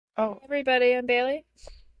Oh, Everybody, I'm Bailey,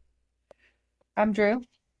 I'm Drew.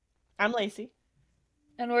 I'm Lacey.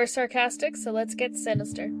 and we're sarcastic, so let's get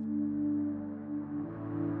sinister.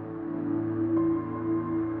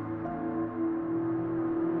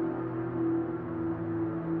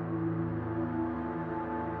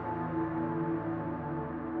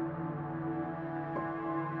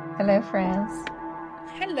 Hello, friends.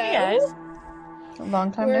 Hey Hello! guys.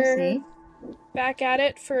 Long time no We're see. back at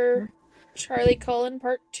it for Charlie Cullen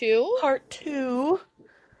Part 2. Part two.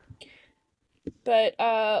 But,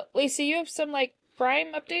 Lacey, you have some,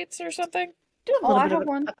 crime updates or something? Do a Oh, little I bit of have an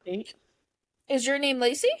one. update. Is your name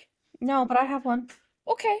Lacey? No, but I have one.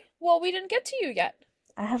 Okay, well, we didn't get to you yet.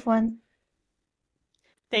 I have one.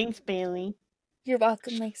 Thanks, Bailey. You're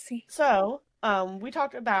welcome, Lacey. So, we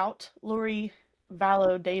talked about Lori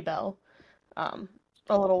Vallow Daybell, um,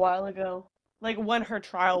 a little while ago, like when her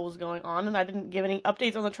trial was going on, and I didn't give any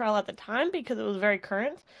updates on the trial at the time because it was very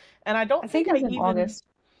current, and I I don't think think it I was in even, August.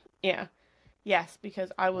 yeah, yes,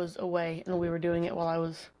 because I was away and we were doing it while I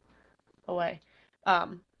was away.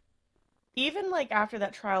 Um, Even like after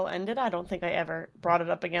that trial ended, I don't think I ever brought it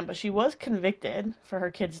up again, but she was convicted for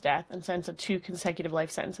her kid's death and sentenced to two consecutive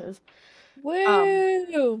life sentences. Um,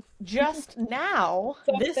 Woo! just now,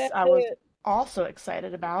 Fuck this that I was bitch. also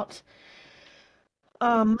excited about.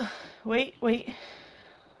 Um, wait.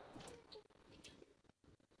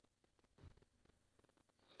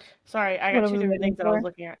 Sorry, I What got are two we different waiting things that I was for?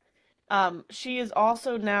 looking at. She is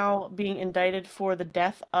also now being indicted for the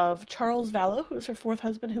death of Charles Vallow, who was her fourth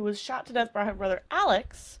husband, who was shot to death by her brother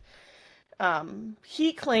Alex.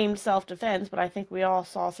 He claimed self-defense, but I think we all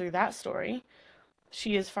saw through that story.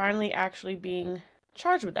 She is finally actually being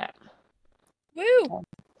charged with that. Woo!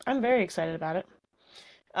 I'm very excited about it.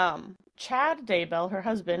 Chad Daybell, her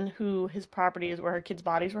husband, who his property is where her kids'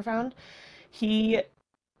 bodies were found, he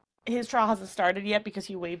his trial hasn't started yet because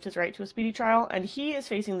he waived his right to a speedy trial, and he is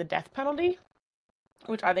facing the death penalty,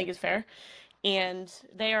 which I think is fair. And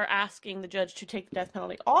they are asking the judge to take the death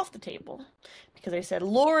penalty off the table because they said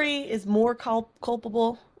Lori is more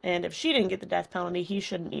culpable, and if she didn't get the death penalty, he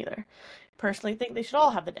shouldn't either. Personally, think they should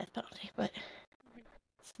all have the death penalty, but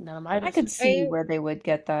it's none of my I could business. see I where they would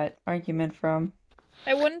get that argument from.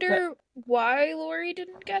 I But wonder why Lori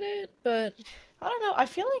didn't get it, but I don't know. I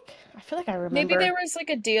feel like I maybe remember there was like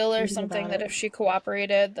a deal or reading something about that it. if she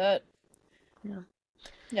cooperated that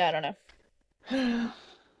yeah, I don't know. Yeah.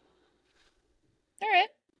 All right.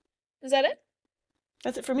 Is that it?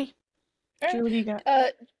 That's it for me. All right. Drew, what do you got?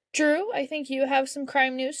 Drew, I think you have some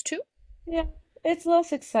crime news too. Yeah, it's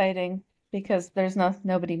less exciting because there's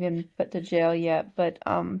nobody been put to jail yet. But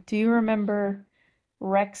do you remember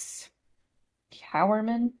Rex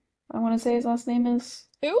Howerman? I want to say his last name is.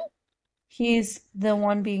 Who? He's the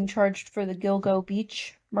one being charged for the Gilgo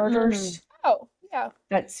Beach Mm. murders. Oh, yeah.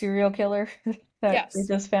 That serial killer that they Yes.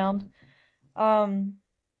 just found. Um,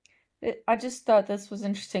 I just thought this was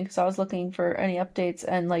interesting because I was looking for any updates,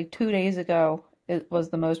 and like 2 days ago, it was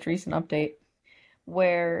the most recent update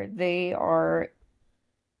where they are.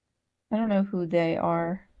 I don't know who they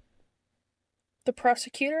are. The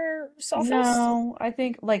prosecutor's office? No, I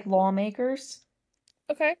think like lawmakers,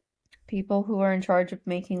 Okay. people who are in charge of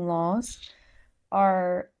making laws,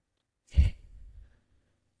 are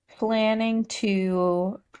planning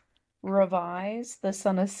to revise the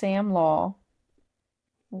Son of Sam law,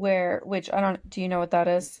 which I don't, do you know what that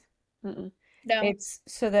is? Mm-mm. No. It's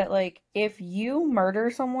so that like if you murder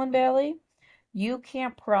someone, Bailey, you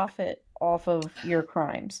can't profit off of your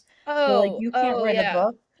crimes. So like Oh, you can't oh write a yeah.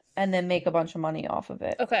 book and then make a bunch of money off of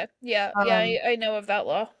it. Okay. Yeah, yeah, Um, I know of that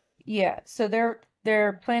law. yeah, so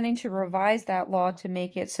they're planning to revise that law to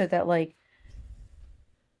make it so that like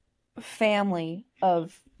family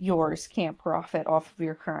of yours can't profit off of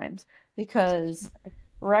your crimes because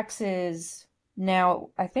Rex's now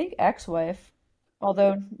I think ex-wife,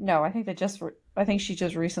 although no, I think I think she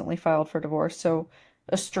just recently filed for divorce, so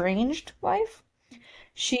estranged wife.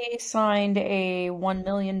 She signed a $1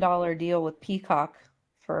 million deal with Peacock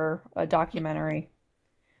for a documentary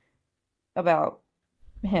about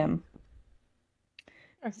him.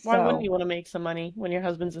 Why wouldn't So, you want to make some money when your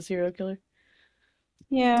husband's a serial killer?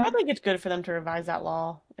 I yeah, think it's good for them to revise that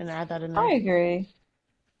law and add that in I there. agree.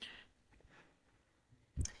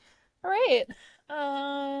 All right.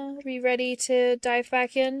 Are we ready to dive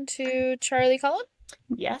back into Charlie Cullen?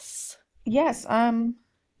 Yes. Yes,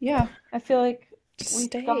 yeah, I feel like we've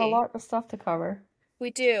got a Stay. lot of stuff to cover We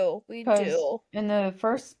do. We because do. in the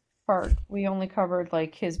first part we only covered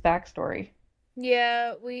like his backstory.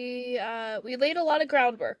 Yeah, we laid a lot of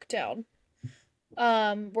groundwork down.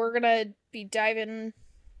 We're gonna be diving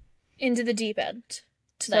into the deep end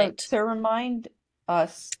So tonight. to remind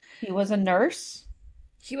us. He was a nurse,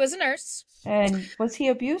 He was a nurse. and was he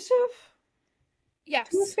abusive to his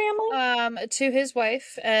Yes. family? To his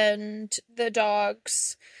wife and the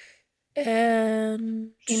dogs.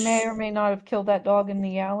 And He may or may not have killed that dog in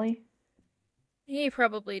the alley. he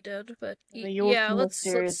probably did, but And the wolf yeah, let's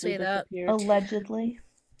mysteriously say that. disappeared. Allegedly.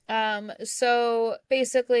 So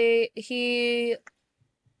basically he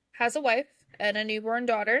has a wife and a newborn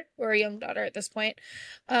daughter, or a young daughter at this point,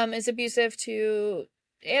 is abusive to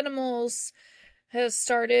animals, has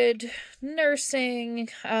started nursing,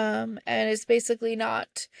 and is basically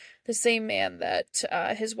not the same man that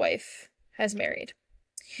his wife has married.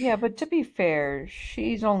 Yeah, but to be fair,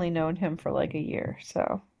 she's only known him for like a year,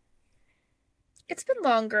 so. It's been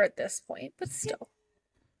longer at this point, but still.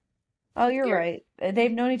 Oh, you're You're... right.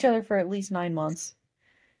 They've known each other for at least 9 months.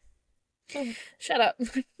 Shut up.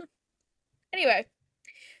 Anyway,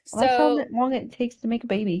 Well, that's how so long it takes to make a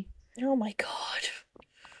baby. oh my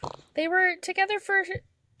God. They were together for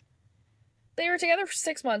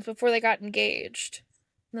 6 months before they got engaged.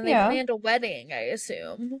 And then they Yeah. planned a wedding, I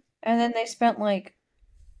assume. And then they spent like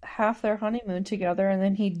half their honeymoon together, and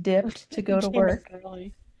then he dipped to go to work.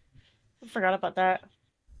 Early. I forgot about that.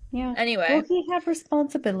 Yeah. Anyway. Well, he had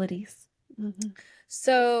responsibilities.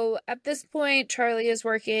 So at this point, Charlie is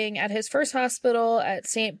working at his first hospital at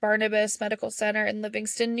St. Barnabas Medical Center in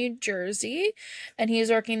Livingston, New Jersey, and he's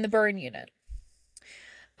working the burn unit.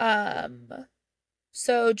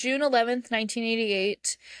 So June 11th,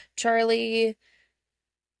 1988, Charlie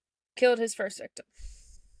killed his first victim.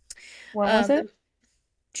 When was it?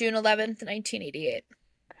 June 11th, 1988.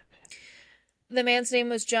 The man's name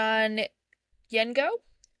was John Yengo.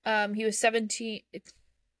 He was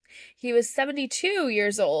 72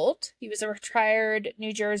 years old. He was a retired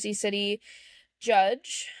New Jersey City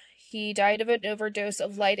judge. He died of an overdose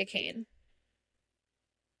of lidocaine.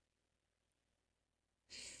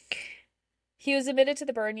 He was admitted to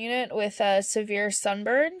the burn unit with a severe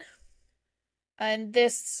sunburn. And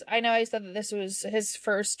this, I know I said that this was his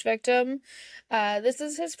first victim. This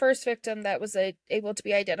is his first victim that was able to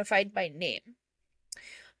be identified by name.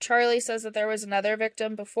 Charlie says that there was another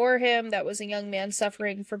victim before him that was a young man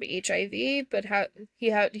suffering from HIV, but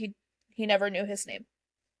he never knew his name.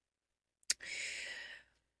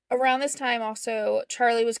 Around this time, also,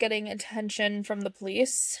 Charlie was getting attention from the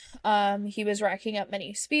police. He was racking up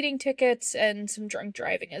many speeding tickets and some drunk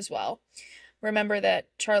driving as well. Remember that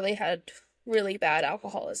Charlie had really bad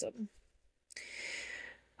alcoholism.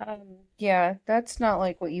 Yeah, that's not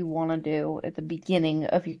like what you want to do at the beginning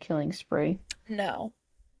of your killing spree. No,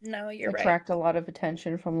 you're right. Attract a lot of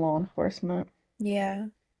attention from law enforcement. Yeah.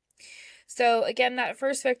 So again, that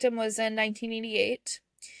first victim was in 1988.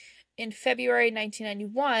 In February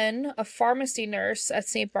 1991, a pharmacy nurse at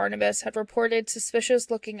St. Barnabas had reported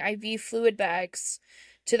suspicious-looking IV fluid bags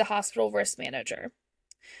to the hospital risk manager.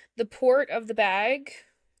 The port of the bag...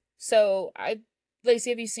 So,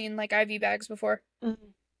 Lacey, have you seen, like, IV bags before? Mm-hmm.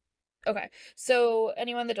 Okay. So,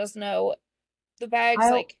 anyone that doesn't know, the bags,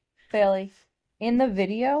 Bailey, in the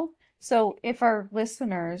video, so if our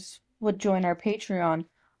listeners would join our Patreon,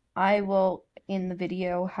 I will, in the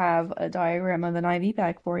video, have a diagram of an IV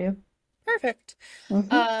bag for you. Perfect.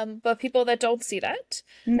 But people that don't see that...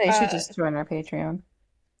 They should just join our Patreon.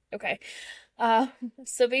 Okay.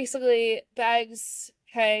 So basically, bags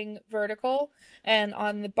hang vertical, and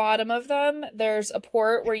on the bottom of them, there's a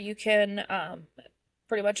port where you can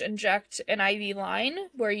pretty much inject an IV line,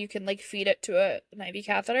 where you can, like, feed it to an IV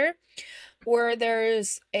catheter. Or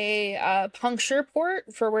there's a puncture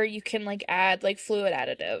port for where you can, like, add, like, fluid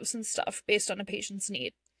additives and stuff based on a patient's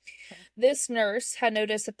need. This nurse had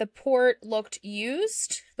noticed that the port looked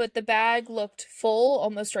used, but the bag looked full,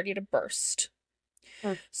 almost ready to burst.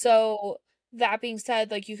 So, that being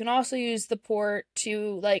said, like, you can also use the port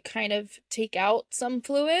to, like, kind of take out some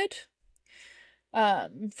fluid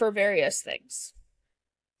for various things.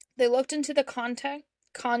 They looked into the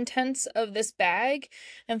contents of this bag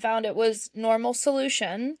and found it was normal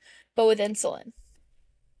solution, but with insulin.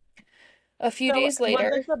 A few days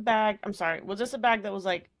later... Was this a bag, I'm sorry, was this a bag that was,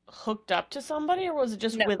 like, hooked up to somebody, or was it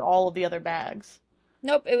just with all of the other bags?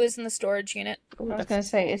 Nope, it was in the storage unit. I was gonna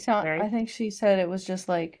say, it's not, I think she said it was just,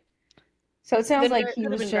 like, so it sounds like he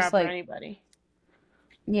was just, like, anybody.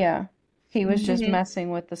 Yeah, he was just messing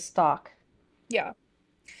with the stock. Yeah.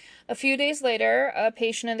 A few days later, a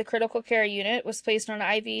patient in the critical care unit was placed on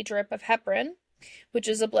an IV drip of heparin, which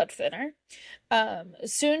is a blood thinner.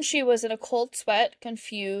 Soon she was in a cold sweat,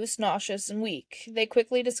 confused, nauseous, and weak. They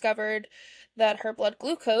quickly discovered that her blood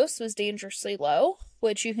glucose was dangerously low,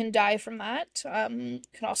 which you can die from that. Can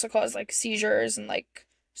also cause, like, seizures and, like,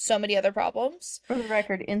 so many other problems. For the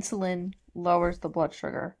record, insulin lowers the blood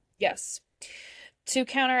sugar. Yes. To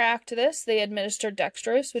counteract this, they administered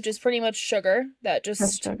dextrose, which is pretty much sugar that Just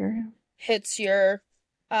just sugar. hits your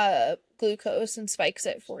glucose and spikes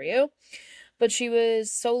it for you. But she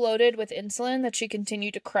was so loaded with insulin that she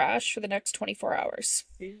continued to crash for the next 24 hours.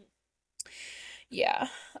 Yeah.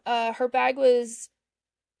 Her bag was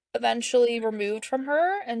eventually removed from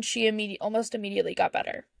her, and she almost immediately got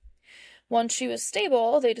better. Once she was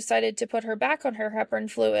stable, they decided to put her back on her heparin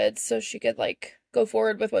fluids so she could, like, go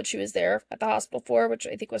forward with what she was there at the hospital for, which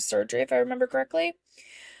I think was surgery, if I remember correctly.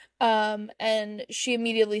 And she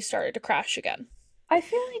immediately started to crash again. I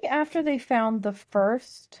feel like after they found the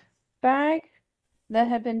first bag that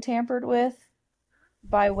had been tampered with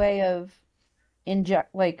by way of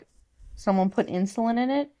like someone put insulin in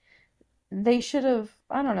it, they should have,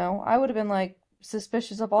 I don't know, I would have been like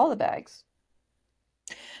suspicious of all the bags.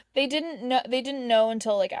 They didn't know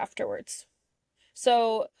until like afterwards.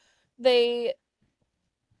 So they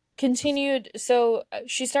continued, so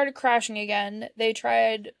she started crashing again. They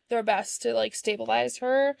tried their best to like stabilize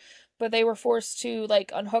her, but they were forced to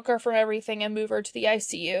like unhook her from everything and move her to the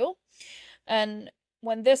ICU. And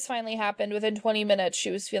when this finally happened, within 20 minutes, she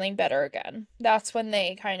was feeling better again. That's when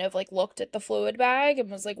they kind of like looked at the fluid bag and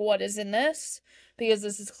was like, what is in this? Because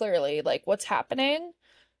this is clearly like what's happening.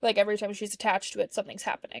 Like every time she's attached to it, something's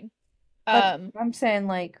happening. But I'm saying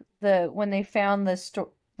like when they found the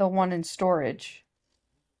one in storage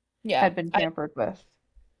Yeah. had been tampered with.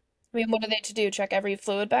 I mean, what are they to do? Check every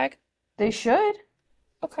fluid bag? They should,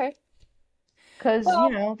 Okay. because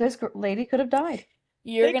Well, this lady could have died.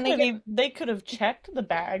 you're gonna get They could have checked the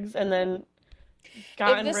bags and then if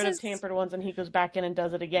gotten this rid of is tampered ones, and he goes back in and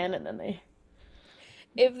does it again, and then they.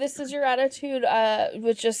 if this is your attitude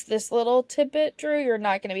with just this little tidbit, Drew, you're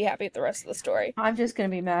not gonna be happy with the rest of the story. I'm just gonna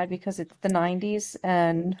be mad because it's the 90s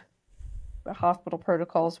and the hospital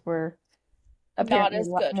protocols were Not apparently as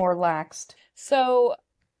good. more laxed. So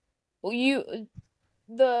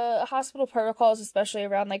the hospital protocols, especially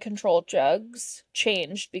around like controlled drugs,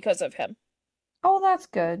 changed because of him. Oh, that's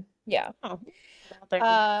good. Yeah. Oh, out there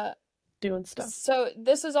Uh, doing stuff. so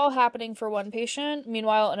this is all happening for one patient.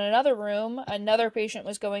 Meanwhile, in another room, another patient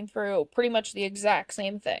was going through pretty much the exact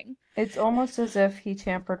same thing. It's almost as if he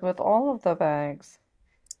tampered with all of the bags.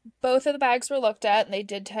 Both of the bags were looked at and they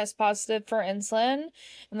did test positive for insulin,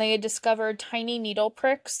 and they had discovered tiny needle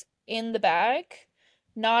pricks in the bag,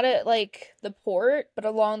 not at like the port, but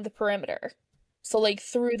along the perimeter. So like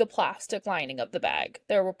through the plastic lining of the bag,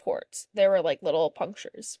 there were ports. There were like little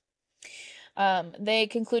punctures. They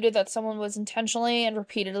concluded that someone was intentionally and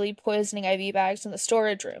repeatedly poisoning IV bags in the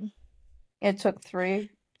storage room. It took three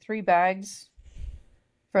bags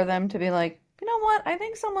for them to be like, you know what? I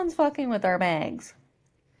think someone's fucking with our bags.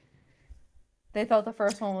 They thought the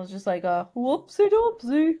first one was just like a whoopsie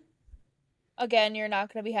doopsie. Again, you're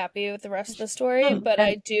not going to be happy with the rest of the story, but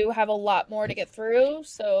I do have a lot more to get through,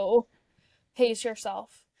 so pace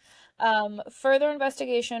yourself. Further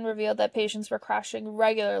investigation revealed that patients were crashing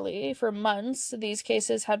regularly for months. These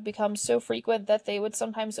cases had become so frequent that they would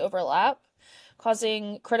sometimes overlap,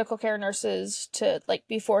 causing critical care nurses to like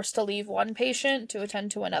be forced to leave one patient to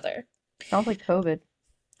attend to another. Sounds like COVID.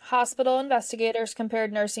 Hospital investigators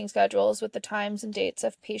compared nursing schedules with the times and dates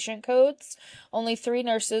of patient codes. Only 3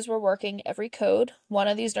 nurses were working every code. One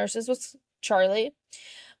of these nurses was Charlie.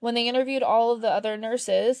 When they interviewed all of the other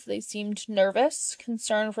nurses, they seemed nervous,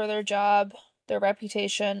 concerned for their job, their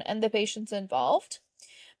reputation, and the patients involved.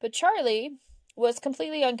 But Charlie was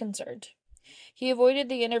completely unconcerned. He avoided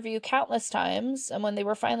the interview countless times, and when they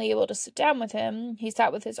were finally able to sit down with him, he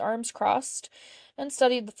sat with his arms crossed and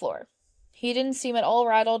studied the floor. He didn't seem at all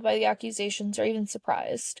rattled by the accusations or even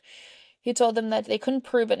surprised. He told them that they couldn't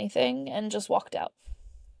prove anything and just walked out.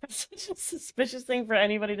 That's such a suspicious thing for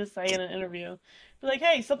anybody to say in an interview. Be like,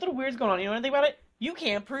 hey, something weird's going on. You know anything about it? You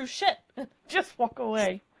can't prove shit. Just walk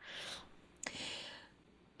away.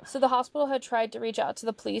 So the hospital had tried to reach out to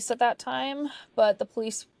the police at that time, but the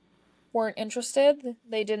police weren't interested.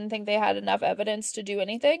 They didn't think they had enough evidence to do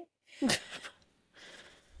anything.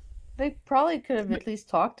 They probably could have at least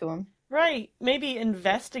talked to him. Right. Maybe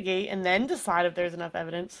investigate and then decide if there's enough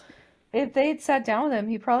evidence. If they had sat down with him,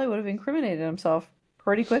 he probably would have incriminated himself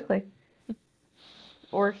pretty quickly.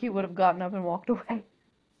 Or he would have gotten up and walked away.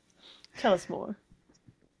 Tell us more.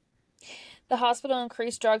 The hospital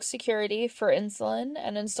increased drug security for insulin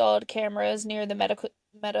and installed cameras near the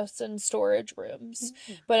medicine storage rooms.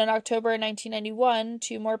 But in October 1991,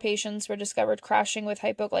 2 more patients were discovered crashing with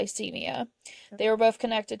hypoglycemia. They were both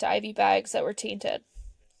connected to IV bags that were tainted.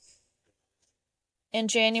 In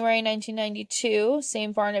January 1992,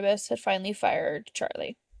 St. Barnabas had finally fired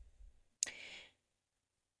Charlie.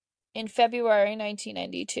 In February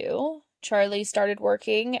 1992, Charlie started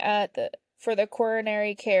working for the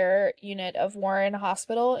coronary care unit of Warren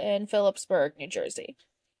Hospital in Phillipsburg, New Jersey.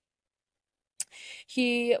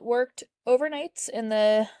 He worked overnights in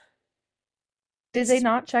the... Did they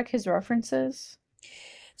not check his references?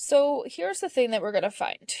 So here's the thing that we're going to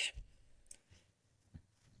find.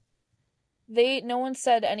 No one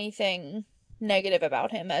said anything negative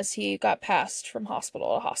about him as he got passed from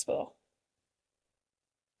hospital to hospital.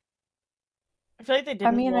 I feel like they I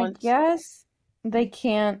didn't mean, I want. guess they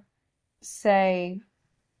can't say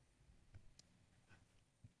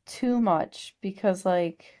too much because,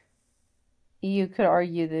 like, you could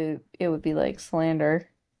argue that it would be like slander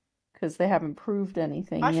because they haven't proved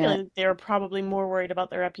anything I feel yet. like they were probably more worried about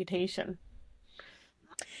their reputation.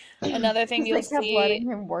 Another thing Because you'll they kept see... letting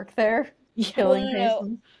him work there, Yeah. Well, killing no, no.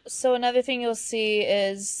 patients. So another thing you'll see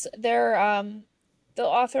is the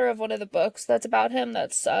author of one of the books that's about him,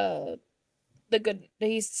 that's the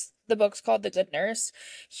book's called The Good Nurse.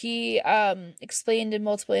 He explained in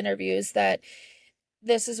multiple interviews that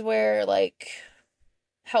this is where, like,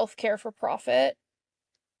 healthcare for profit,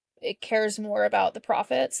 it cares more about the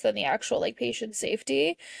profits than the actual, like, patient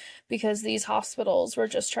safety, because these hospitals were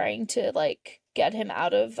just trying to, like, get him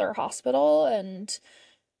out of their hospital and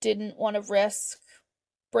didn't want to risk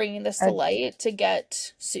bringing this to A light to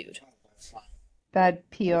get sued. bad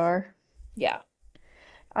PR. Yeah.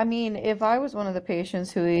 I mean, if I was one of the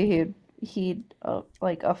patients who he'd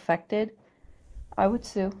like affected, I would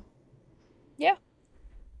sue. Yeah.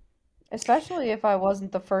 Especially if I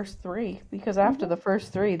wasn't the first three, because after Mm-hmm. the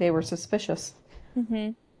first three, they were suspicious.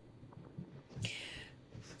 Mm-hmm.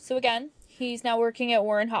 So again, he's now working at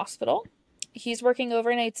Warren Hospital. He's working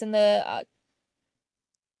overnights in the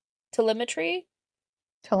telemetry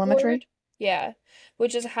Telemetry? ward. Yeah,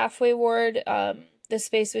 which is a halfway ward, the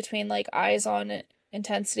space between, like, eyes on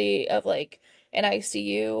intensity of, like, an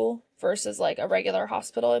ICU versus, like, a regular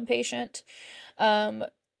hospital inpatient. Um,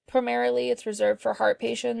 Primarily it's reserved for heart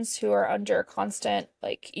patients who are under constant,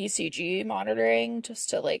 like, ECG monitoring just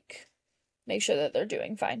to, like, make sure that they're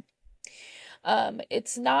doing fine.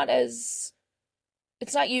 It's not as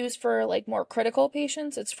it's not used for, like, more critical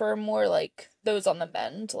patients. It's for more, like, those on the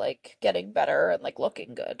mend, like, getting better and, like,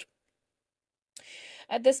 looking good.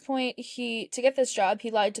 At this point, to get this job,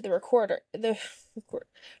 he lied to the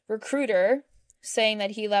recruiter, saying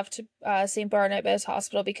that he left St. Barnabas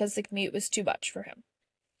Hospital because the commute was too much for him.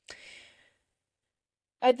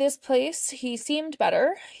 At this place, he seemed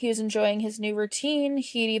better. He was enjoying his new routine.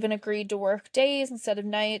 He'd even agreed to work days instead of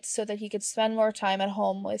nights so that he could spend more time at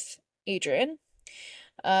home with Adrian.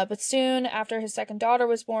 But soon after his second daughter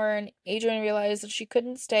was born, Adrian realized that she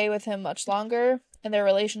couldn't stay with him much longer, and their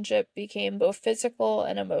relationship became both physical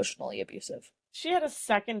and emotionally abusive. She had a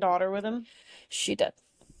second daughter with him. She did.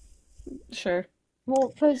 Sure. Well,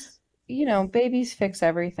 because, babies fix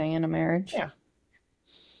everything in a marriage. Yeah.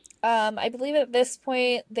 I believe at this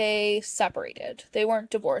point they separated. They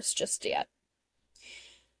weren't divorced just yet.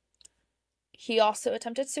 He also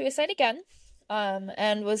attempted suicide again,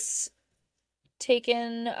 and was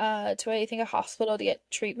taken to, I think, a hospital to get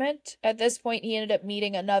treatment. At this point, he ended up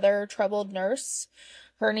meeting another troubled nurse.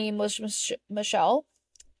 Her name was Michelle.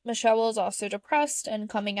 Michelle was also depressed and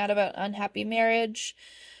coming out of an unhappy marriage.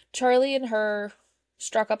 Charlie and her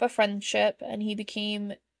struck up a friendship, and he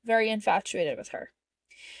became very infatuated with her.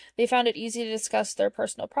 They found it easy to discuss their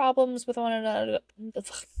personal problems with one another.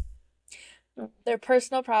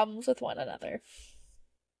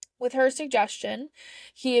 With her suggestion,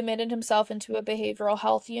 he admitted himself into a behavioral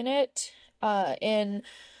health unit in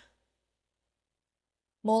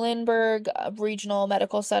Muhlenberg Regional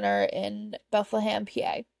Medical Center in Bethlehem,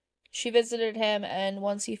 PA. She visited him, and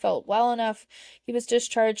once he felt well enough, he was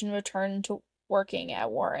discharged and returned to working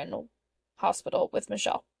at Warren Hospital with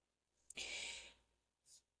Michelle.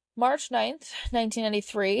 March 9th,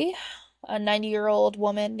 1993, a 90-year-old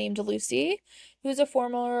woman named Lucy, who was a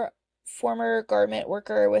former garment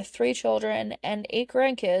worker with 3 children and 8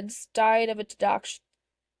 grandkids, died of a digoxin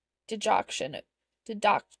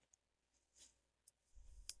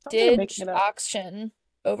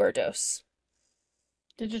overdose.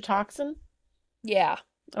 Digitoxin? Yeah.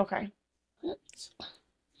 Okay.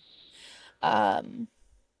 A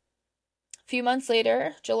few months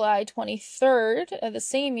later, July 23rd of the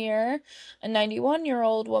same year, a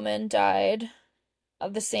 91-year-old woman died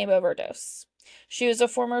of the same overdose. She was a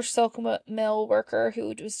former silk mill worker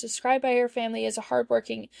who was described by her family as a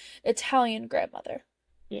hardworking Italian grandmother.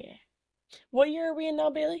 Yeah. What year are we in now,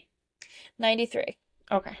 Bailey? 93.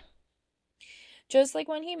 Okay. Just like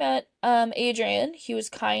when he met Adrian, he was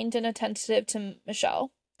kind and attentive to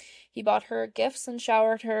Michelle. He bought her gifts and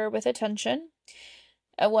showered her with attention.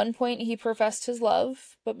 At one point, he professed his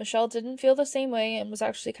love, but Michelle didn't feel the same way and was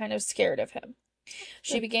actually kind of scared of him.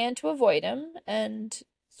 She began to avoid him and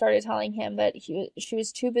started telling him that she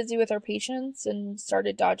was too busy with her patients and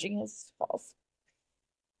started dodging his calls.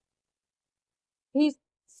 He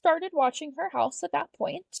started watching her house at that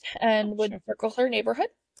point and would Sure. circle her neighborhood.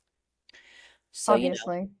 So,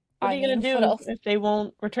 Obviously. What are I you gonna mean, what do else? if they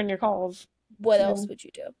won't return your calls? What You else know? would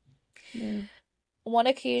you do? Yeah. One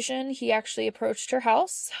occasion, he actually approached her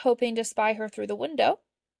house, hoping to spy her through the window,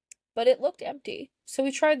 but it looked empty. So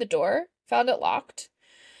he tried the door, found it locked.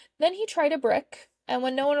 Then he tried a brick, and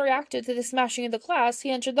when no one reacted to the smashing of the glass,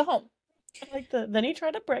 he entered the home. I like the. Then he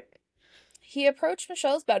tried a brick. He approached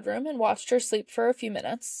Michelle's bedroom and watched her sleep for a few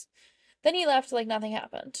minutes. Then he left like nothing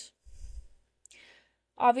happened.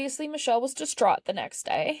 Obviously, Michelle was distraught the next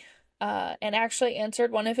day, and actually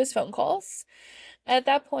answered one of his phone calls. At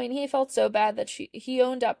that point, he felt so bad that he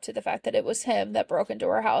owned up to the fact that it was him that broke into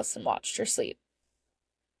her house and watched her sleep.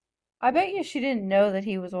 I bet you she didn't know that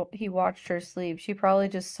he watched her sleep. She probably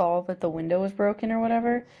just saw that the window was broken or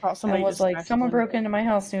whatever, Oh, and somebody was just like, smashed the "Someone broke window. into my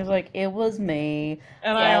house." And he was like, "It was me.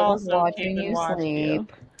 And I Yeah. I was also came watching and you watched you.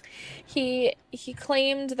 sleep." He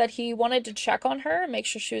claimed that he wanted to check on her, make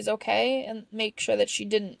sure she was okay, and make sure that she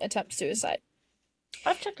didn't attempt suicide.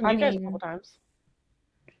 I've checked on I you guys a couple mean, times.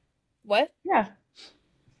 What? yeah.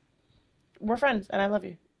 We're friends, and I love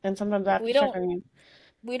you. And sometimes I have We to check don't on you.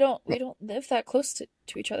 we don't live that close to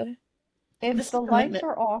each other. If This is the lights commitment.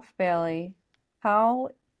 were off, Bailey, how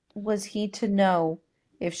was he to know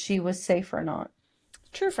if she was safe or not?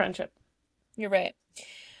 True friendship. You're right.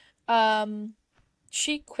 Um,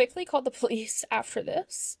 she quickly called the police after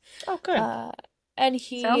this. Oh, good. Uh, and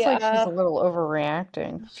Sounds like she's a little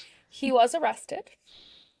overreacting. he was arrested.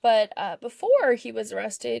 But before he was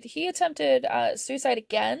arrested, he attempted suicide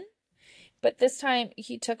again. But this time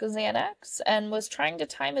he took a Xanax and was trying to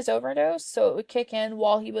time his overdose so it would kick in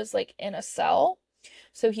while he was like in a cell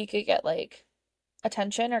so he could get like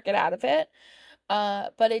attention or get out of it.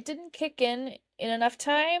 But it didn't kick in enough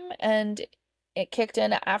time and it kicked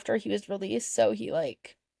in after he was released, so he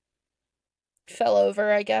like fell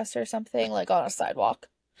over, I guess, or something, like on a sidewalk.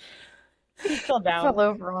 He fell down. Fell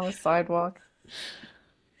over on the sidewalk.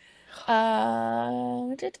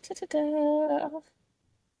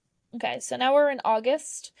 Okay, so now we're in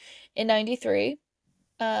August in 93.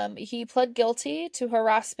 He pled guilty to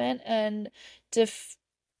harassment and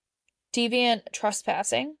deviant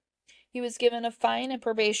trespassing. He was given a fine and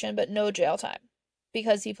probation, but no jail time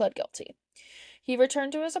because he pled guilty. He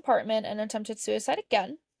returned to his apartment and attempted suicide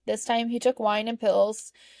again. This time he took wine and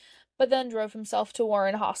pills, but then drove himself to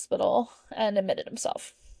Warren Hospital and admitted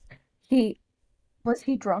himself. Was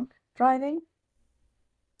he drunk driving?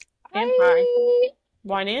 And high. I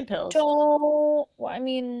Wine and pills. don't. Well, I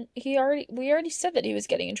mean, we already said that he was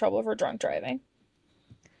getting in trouble for drunk driving.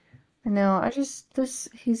 I know,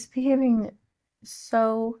 he's behaving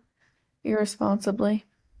so irresponsibly.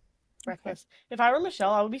 Reckless. If I were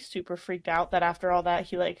Michelle, I would be super freaked out that after all that,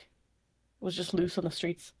 he like was just loose on the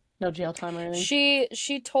streets. No jail time or anything.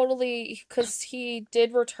 She totally, because he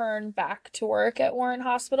did return back to work at Warren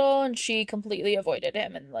Hospital, and she completely avoided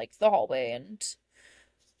him in like the hallway and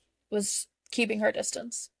was keeping her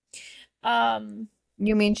distance.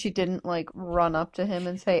 You mean she didn't like run up to him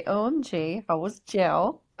and say, "OMG, how was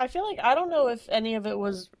jail?" I feel like I don't know if any of it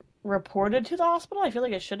was reported to the hospital. I feel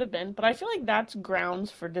like it should have been, but I feel like that's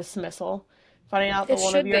grounds for dismissal. Finding out that It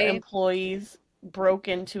one of should your be. employees broke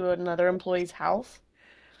into another employee's house.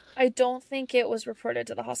 I don't think it was reported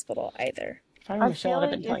to the hospital either. If I were I Michelle, feel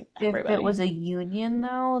I'd have like been telling if it everybody. was a union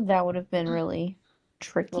though, that would have been really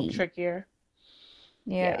A little tricky. trickier.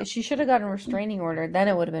 Yeah, Yeah. she should have gotten a restraining order, then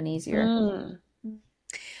it would have been easier. Mm.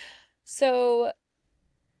 So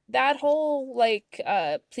that whole like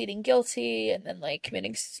pleading guilty and then like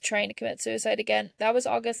trying to commit suicide again, that was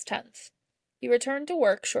August 10th. He returned to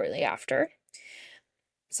work shortly after.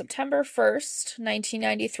 September 1st,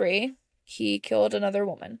 1993, he killed another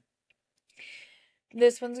woman.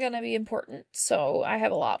 This one's gonna be important, so I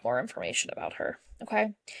have a lot more information about her.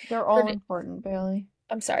 Okay. They're all important, Bailey.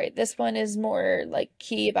 I'm sorry, this one is more like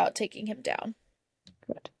key about taking him down.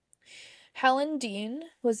 Good. Helen Dean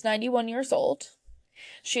was 91 years old.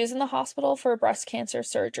 She is in the hospital for breast cancer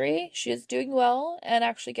surgery. She is doing well and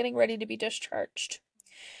actually getting ready to be discharged.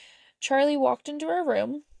 Charlie walked into her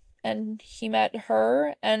room and he met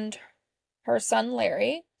her and her son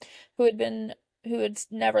Larry, who had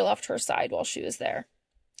never left her side while she was there.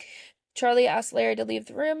 Charlie asked Larry to leave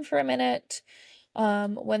the room for a minute.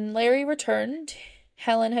 When Larry returned,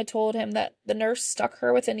 Helen had told him that the nurse stuck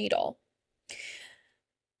her with a needle.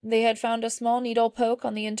 They had found a small needle poke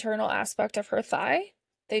on the internal aspect of her thigh.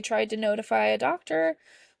 They tried to notify a doctor,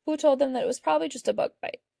 who told them that it was probably just a bug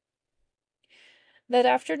bite. That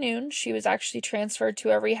afternoon, she was actually transferred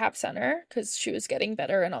to a rehab center because she was getting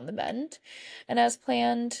better and on the mend. And as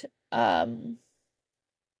planned, sorry,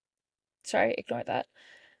 ignore that.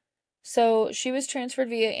 So she was transferred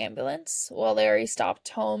via ambulance while Larry stopped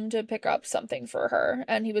home to pick up something for her,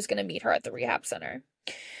 and he was going to meet her at the rehab center.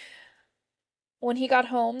 When he got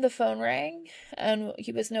home, the phone rang, and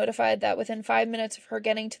he was notified that within 5 minutes of her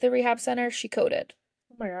getting to the rehab center, she coded.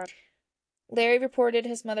 Oh my God. Larry reported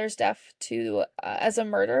his mother's death as a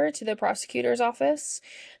murder to the prosecutor's office,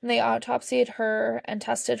 and they autopsied her and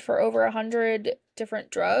tested for over 100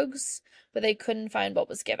 different drugs, but they couldn't find what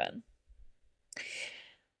was given.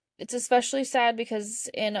 It's especially sad because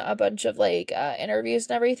in a bunch of interviews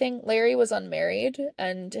and everything, Larry was unmarried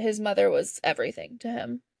and his mother was everything to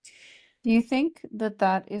him. Do you think that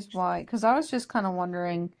that is why? Because I was just kind of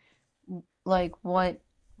wondering, like,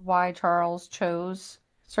 why Charles chose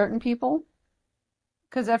certain people.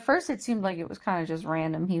 Because at first it seemed like it was kind of just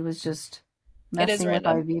random. He was just It is messing with random.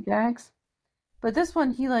 IV bags. But this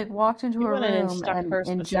one, he like walked into He her went in and room stuck and her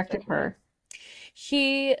injected specifically. her.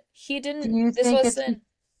 He Do didn't you think it's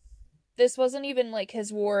this wasn't even like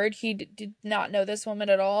his ward. He did not know this woman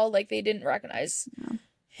at all. Like they didn't recognize Yeah.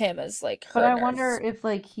 him as like But her I nurse. wonder if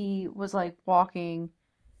like he was like walking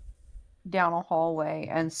down a hallway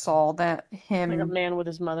and saw that Like a him, man with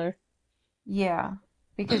his mother. yeah,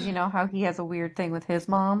 because you know how he has a weird thing with his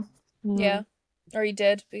mom. Yeah. Or he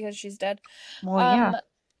did because she's dead. Well, yeah, Um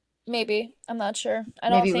Maybe. I'm not sure. I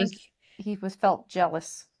don't maybe it think was he was felt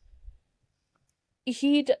jealous.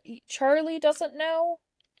 Charlie doesn't know,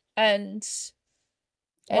 and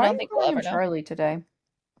I Why are don't you think we'll calling him ever know Charlie today?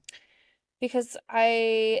 because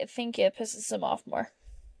I think it pisses him off more.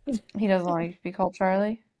 He doesn't like to be called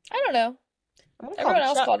Charlie. I don't know. I'm gonna call Everyone him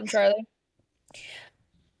else Chuck. called him Charlie.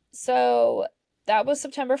 So that was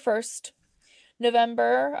September 1st.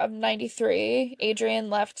 November of 93, Adrian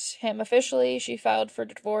left him officially. She filed for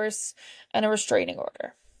divorce and a restraining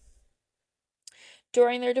order.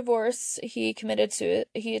 During their divorce, he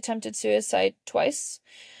attempted suicide twice.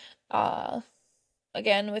 Uh,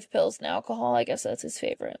 Again with pills and alcohol. I guess that's his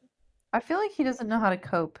favorite. I feel like he doesn't know how to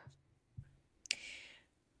cope.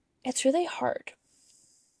 It's really hard,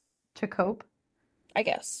 To cope? I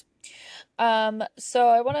guess. So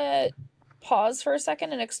I want to pause for a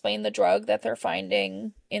second and explain the drug that they're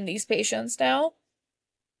finding in these patients now,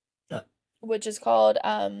 which is called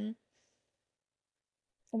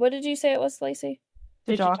what did you say it was, Lacey?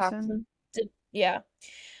 Digoxin? Digitoxin. Yeah.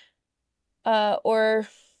 Or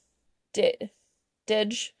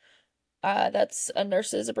DIG. That's a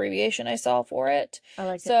nurse's abbreviation I saw for it. I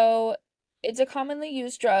like it. So it's a commonly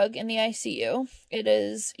used drug in the ICU. It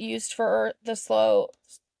is used to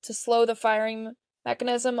slow the firing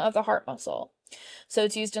mechanism of the heart muscle. So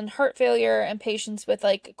it's used in heart failure and patients with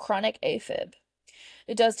like chronic AFib.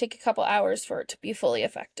 It does take a couple hours for it to be fully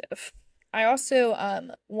effective. I also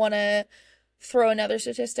want to throw another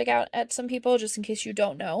statistic out at some people just in case you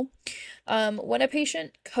don't know. When a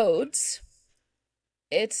patient codes,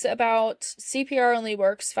 it's about CPR only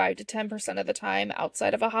works 5 to 10% of the time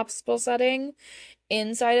outside of a hospital setting.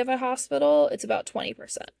 Inside of a hospital, it's about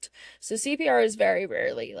 20%. So CPR is very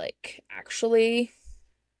rarely like actually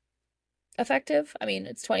effective. I mean,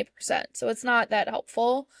 it's 20%, so it's not that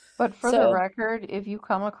helpful. But for the So, record, if you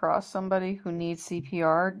come across somebody who needs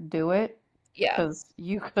CPR, do it yeah. because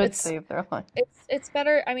you could It's save their life. it's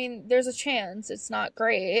better. I mean, there's a chance. It's not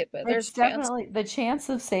great, but there's It's a chance. definitely the chance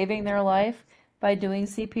of saving their life by doing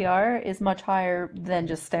CPR is much higher than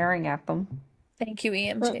just staring at them. Thank you,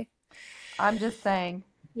 EMT. I'm just saying.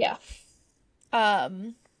 Yeah.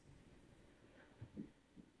 Um,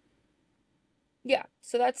 yeah.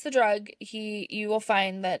 So that's the drug. You will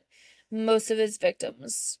find that most of his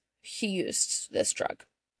victims, he used this drug.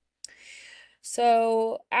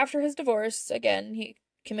 So after his divorce, again, he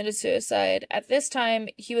committed suicide. At this time,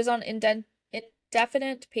 he was on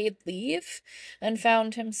indefinite paid leave and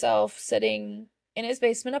found himself sitting in his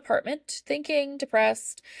basement apartment, thinking,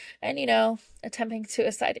 depressed, and, attempting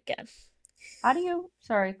suicide again.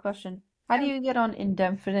 Sorry, question. How do you get on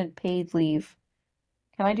indefinite paid leave?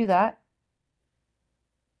 Can I do that?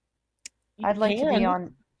 You I'd like to be can.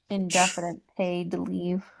 on indefinite paid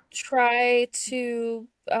leave. Try to,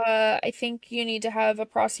 I think you need to have a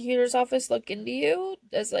prosecutor's office look into you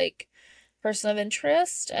as like person of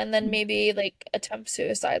interest, and then maybe like attempt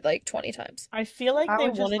suicide like 20 times. I feel like I they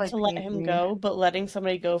would just wanted like to let him PhD. go, but letting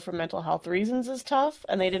somebody go for mental health reasons is tough,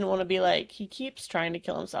 and they didn't want to be like, he keeps trying to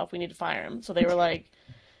kill himself, we need to fire him. So they were like,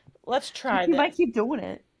 let's try He might this. keep doing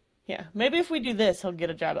it. Yeah, maybe if we do this, he'll get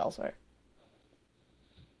a job elsewhere.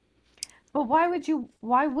 But why would you?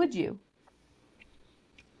 Why would you?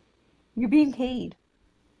 You're being paid.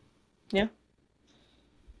 Yeah.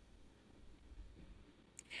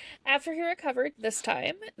 After he recovered this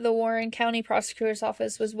time, the Warren County Prosecutor's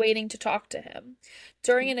Office was waiting to talk to him.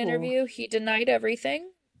 During an Ooh. interview, he denied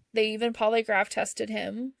everything. They even polygraph tested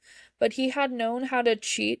him, but he had known how to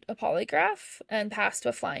cheat a polygraph and passed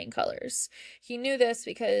with flying colors. He knew this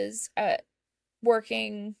because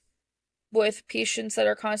working with patients that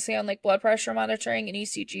are constantly on like blood pressure monitoring and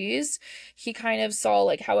ECGs, he kind of saw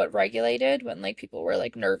like how it regulated when like people were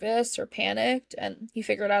like nervous or panicked, and he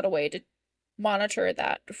figured out a way to monitor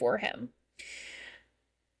that for him.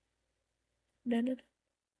 The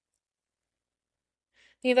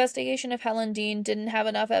investigation of Helen Dean didn't have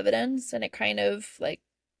enough evidence, and it kind of like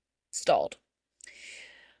stalled.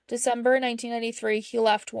 December 1993, he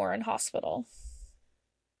left Warren Hospital.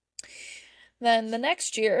 Then the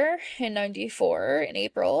next year, in 94, in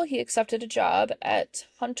April, he accepted a job at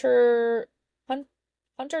Hunterdon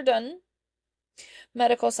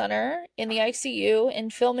Medical Center in the ICU in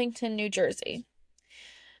Filmington, New Jersey.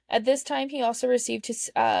 At this time, he also received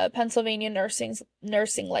his Pennsylvania nursing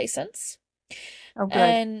license. Oh, good.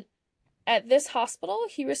 And at this hospital,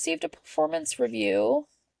 he received a performance review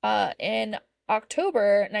in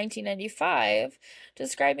October 1995,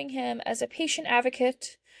 describing him as a patient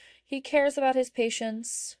advocate. He cares about his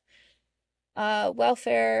patients'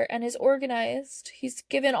 welfare and is organized. He's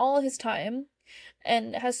given all his time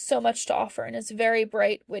and has so much to offer and is very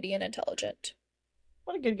bright, witty, and intelligent.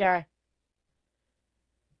 What a good guy.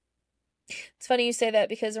 It's funny you say that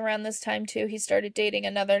because around this time, too, he started dating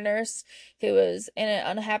another nurse who was in an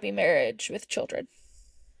unhappy marriage with children.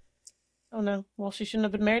 Oh no. Well, she shouldn't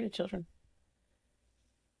have been married to children.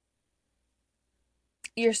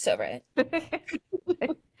 You're so right.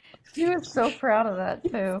 He was so proud of that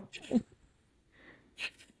too.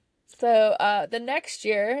 So, the next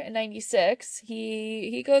year in 96,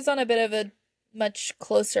 he goes on a bit of a much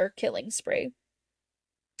closer killing spree.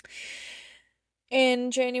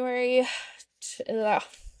 In January,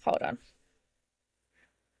 hold on.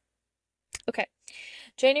 Okay.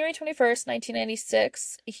 January 21st,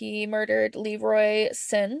 1996, he murdered Leroy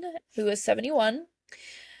Sin, who was 71.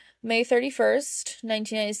 May 31st,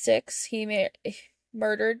 1996, he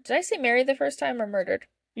murdered. Did I say married the first time or murdered?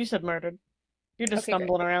 You said murdered. You're just Okay, great.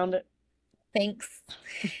 stumbling around it. Thanks.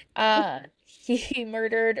 He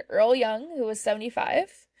murdered Earl Young, who was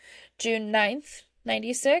 75. June 9th,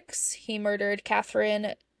 96, he murdered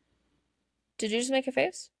Catherine. Did you just make a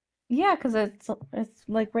face? Yeah, because it's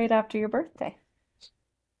like right after your birthday.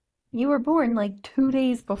 You were born like 2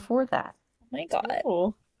 days before that. Oh my God.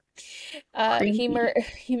 Oh. Crazy.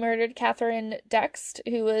 He murdered Catherine Dext,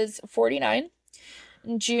 who was 49.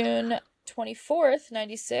 June 24th,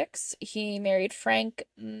 96, he married Frank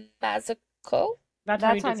Mazzico. That's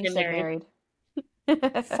how he That time just you get said married.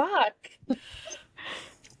 married. Fuck.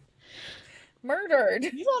 Murdered.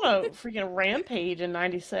 He's on a freaking rampage in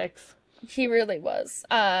 96. He really was.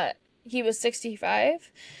 He was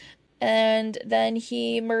 65. And then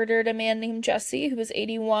he murdered a man named Jesse, who was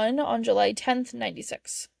 81, on July 10th,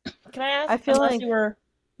 96. Can I ask, I feel unless like you were...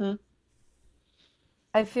 Hmm?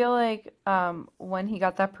 I feel like when he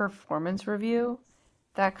got that performance review,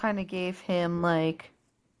 that kind of gave him like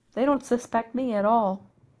they don't suspect me at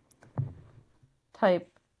all type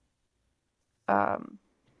um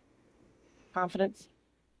Confidence?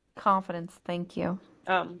 confidence. Thank you.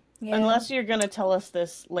 Yeah. Unless you're gonna tell us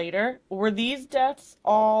this later, were these deaths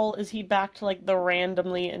all, is he back to like the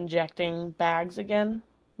randomly injecting bags again?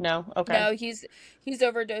 No? Okay. No, he's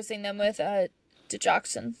overdosing them with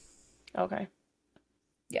digoxin. Okay.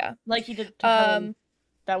 Yeah. Like he did to Helen. Um,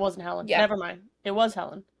 That wasn't Helen. yeah. Never mind. It was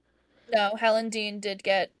Helen. No, Helen Dean did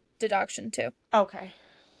get digoxin too. Okay.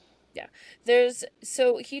 Yeah.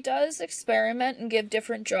 So he does experiment and give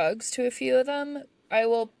different drugs to a few of them. I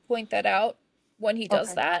will point that out when he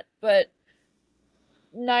does Okay. that, but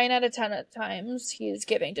 9 out of 10 times he's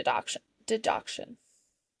giving digoxin.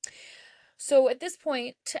 So at this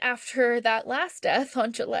point, after that last death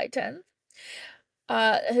on July 10th,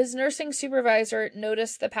 his nursing supervisor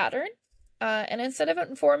noticed the pattern, and instead of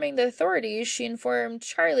informing the authorities, she informed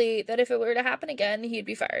Charlie that if it were to happen again, he'd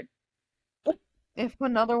be fired. If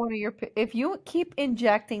another one of if you keep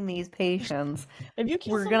injecting these patients, If you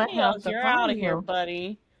kill we're gonna somebody have else, to you're fire out of here, you.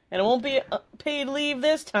 buddy. And it won't be paid leave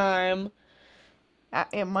this time.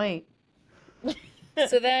 It might.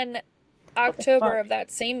 So then, What the October fuck? of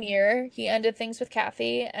that same year, he ended things with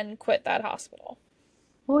Kathy and quit that hospital.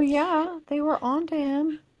 Well, yeah, they were on to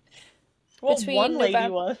him. Well, one Between lady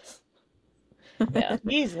November, was. yeah, She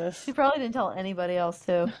Jesus. probably didn't tell anybody else,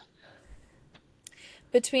 too.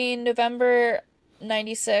 between November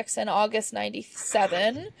 96 and August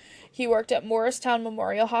 97, he worked at Morristown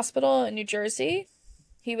Memorial Hospital in New Jersey.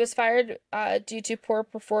 He was fired due to poor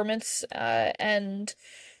performance and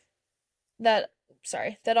that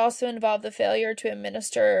that also involved the failure to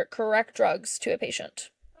administer correct drugs to a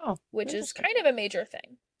patient, Oh, which is interesting. kind of a major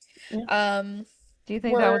thing. Yeah. Um, Do you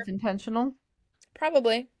think that we're was intentional?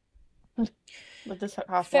 probably But this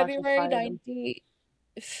hospital actually February fired him. 90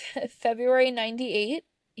 February 98,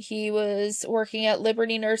 he was working at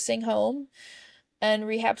Liberty Nursing Home and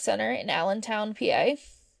Rehab Center in Allentown, PA.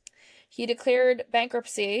 He declared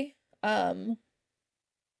bankruptcy from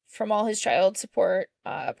all his child support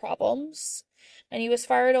problems, and he was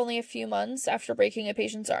fired only a few months after breaking a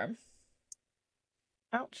patient's arm.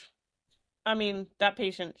 Ouch. I mean, that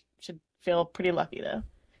patient should feel pretty lucky though,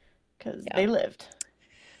 because Yeah. they lived.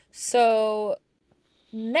 So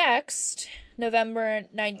next, November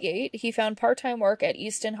 98, he found part-time work at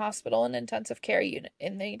Easton Hospital in the intensive care unit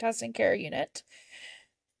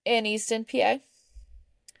in Easton, PA.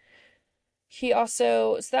 He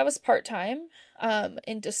also, so that was part-time.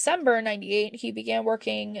 In December 98, he began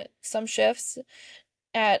working some shifts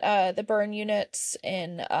at the burn units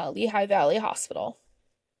in Lehigh Valley Hospital.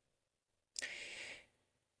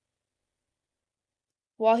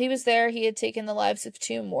 While he was there, he had taken the lives of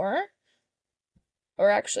two more. Or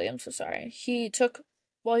actually, I'm so sorry.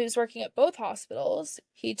 While he was working at both hospitals,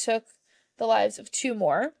 he took the lives of two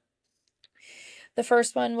more. The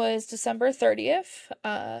first one was December 30th,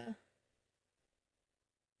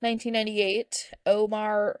 1998.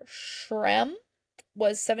 Omar Shrem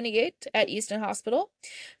was 78 at Easton Hospital,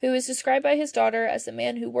 who was described by his daughter as a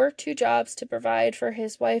man who worked two jobs to provide for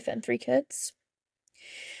his wife and three kids.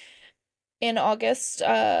 In August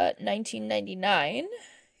 1999,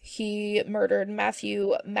 he murdered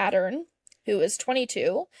Matthew Mattern, who was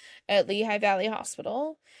 22, at Lehigh Valley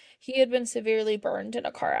Hospital. He had been severely burned in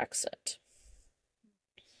a car accident.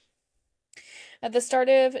 At the start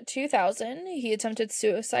of 2000, he attempted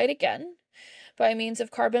suicide again by means of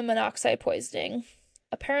carbon monoxide poisoning.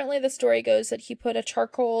 Apparently, the story goes that he put a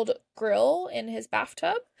charcoal grill in his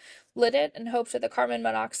bathtub, lit it, and hoped that the carbon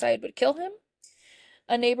monoxide would kill him.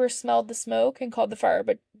 A neighbor smelled the smoke and called the fire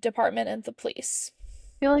department and the police.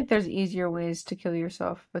 I feel like there's easier ways to kill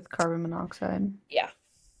yourself with carbon monoxide. Yeah.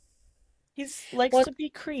 He likes to be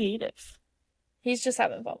creative. He's just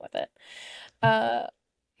having fun with it.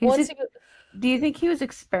 Do you think he was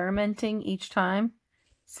experimenting each time?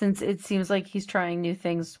 Since it seems like he's trying new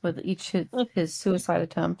things with each his suicide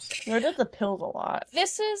attempts. Or does the pills a lot.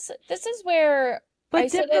 This is where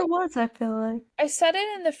But different ones, I feel like. I said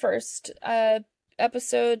it in the first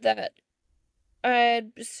episode that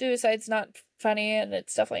suicide's not funny, and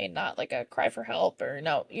it's definitely not like a cry for help, or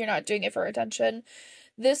no, you're not doing it for attention.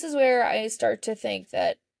 This is where I start to think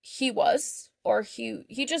that he just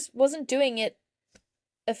wasn't doing it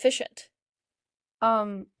efficient.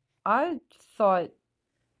 I thought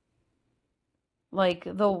like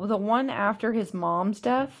the one after his mom's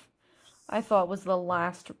death, I thought was the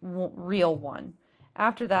last real one.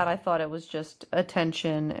 After that, I thought it was just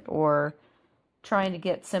attention or trying to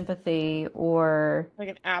get sympathy or like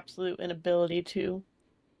an absolute inability to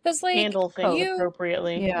handle things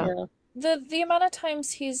appropriately. Yeah. The amount of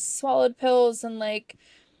times he's swallowed pills and like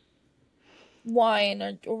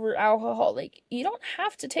wine or alcohol, like you don't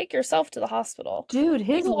have to take yourself to the hospital. Dude,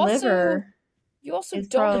 his liver. You also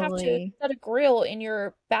don't have to set a grill in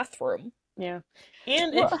your bathroom. Yeah.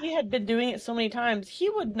 And if he had been doing it so many times, he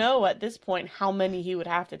would know at this point how many he would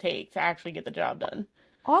have to take to actually get the job done.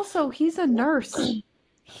 Also, he's a nurse.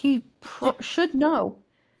 He should know.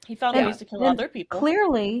 He found ways to kill other people.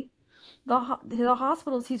 Clearly, the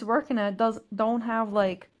hospitals he's working at don't have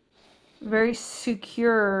like very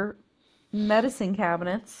secure medicine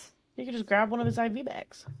cabinets. You could just grab one of his IV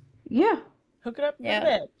bags. Yeah. Hook it up to the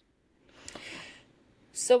bed.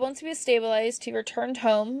 So once he was stabilized, he returned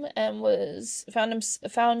home and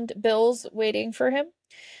found bills waiting for him.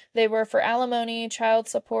 They were for alimony, child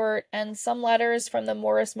support, and some letters from the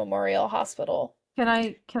Morris Memorial Hospital. Can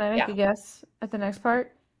I make a guess at the next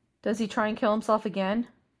part? Does he try and kill himself again?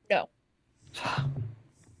 No.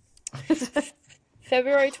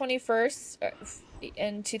 February 21st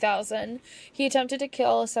in 2000, he attempted to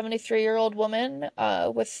kill a 73-year-old woman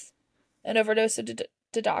with an overdose of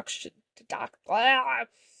How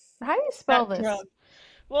do you spell this?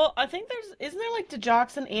 Well, I think isn't there like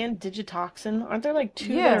digoxin and digitoxin? Aren't there like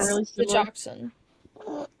two that are Yeah. really The similar? Jackson.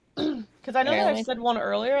 Because I know that I Apparently. said one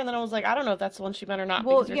earlier, and then I was like, I don't know if that's the one she meant or not,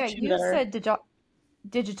 Well, because there's yeah, two you that are. said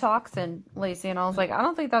digitoxin, Lacey, and I was like, I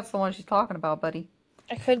don't think that's the one she's talking about, buddy.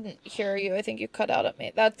 I couldn't hear you. I think you cut out at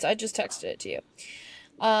me. That's I just texted it to you.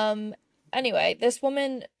 Um anyway, this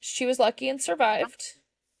woman, she was lucky and survived.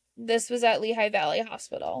 This was at Lehigh Valley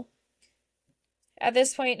Hospital. At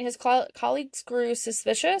this point, his colleagues grew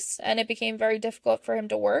suspicious and it became very difficult for him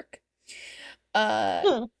to work. Uh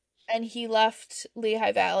Hmm. and he left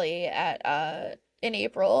Lehigh Valley at in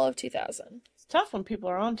April of 2000. It's tough when people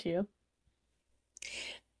are onto you.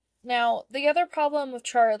 Now, the other problem with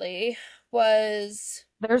Charlie was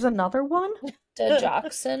There's another one?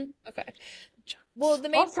 digoxin. Okay. Well, the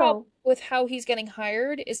main problem Also, with how he's getting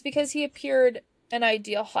hired is because he appeared an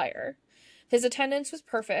ideal hire. His attendance was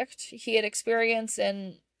perfect. He had experience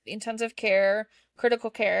in intensive care, critical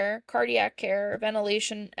care, cardiac care,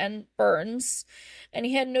 ventilation, and burns, and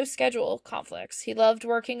he had no schedule conflicts. He loved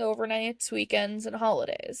working overnights, weekends, and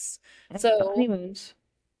holidays. and So, honeymoons.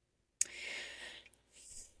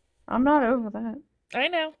 I'm not over that. I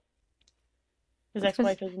know. His That's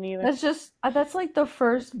because ex-wife isn't either. that's just that's like the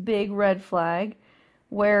first big red flag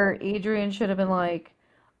where Adrian should have been like,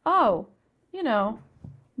 oh, you know,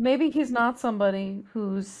 maybe he's not somebody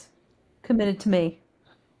who's committed to me.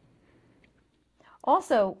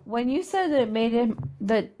 Also, when you said that it made him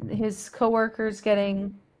that his coworkers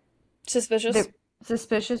getting Suspicious? the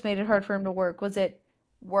suspicious made it hard for him to work, was it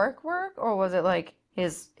work or was it like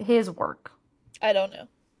his work? I don't know.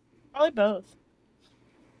 Probably both.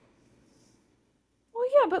 Well,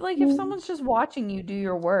 yeah, but like if someone's just watching you do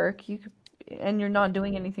your work, and you're not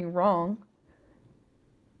doing anything wrong,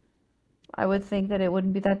 I would think that it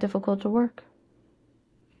wouldn't be that difficult to work.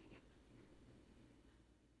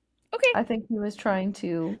 Okay. I think he was trying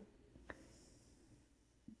to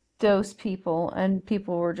dose people, and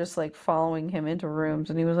people were just like following him into rooms,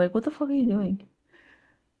 and he was like, "What the fuck are you doing?"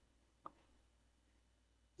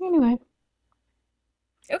 Anyway,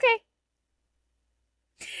 Okay.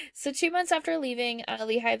 So 2 months after leaving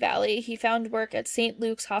Lehigh Valley, he found work at St.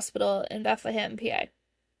 Luke's Hospital in Bethlehem, PA.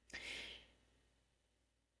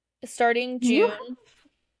 Starting do you have, June.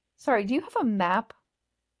 sorry, do you have a map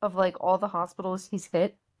of like all the hospitals he's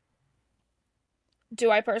hit? Do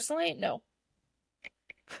I personally? No.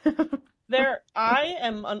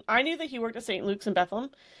 I knew that he worked at St. Luke's in Bethlehem,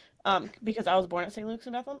 because I was born at St. Luke's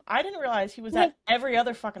in Bethlehem. I didn't realize he was at every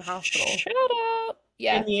other fucking hospital Shut up.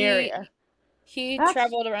 Yeah, in the area. he That's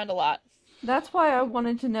traveled around a lot. that's why I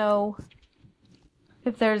wanted to know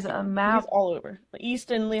if there's a He's map. all over.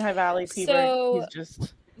 Easton, Lehigh Valley, Peabody. So He's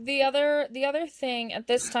just. the other thing at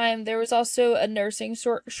this time, there was also a nursing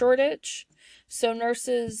shortage. So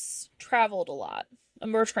nurses traveled a lot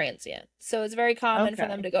and were transient. So it's very common for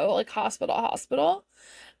them Okay. to go like hospital to hospital.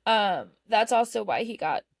 That's also why he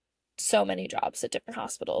got so many jobs at different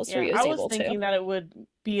hospitals where Yeah, he was I was able to. thinking that it would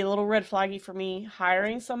be a little red flaggy for me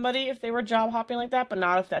hiring somebody if they were job hopping like that, but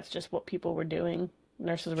not if that's just what people were doing,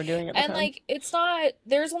 nurses were doing at the And time. like it's not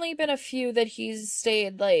there's only been a few that he's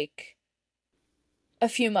stayed like a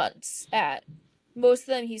few months at. Most of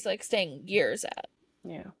them he's like staying years at.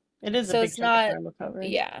 Yeah. It is a So big it's chunk of not time recovery.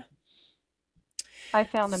 yeah. I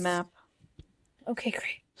found a map. Okay,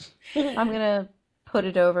 great. I'm gonna put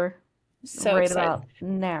it over So right excited. about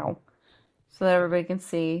now so that everybody can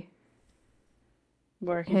see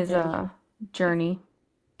Where he's his been. journey.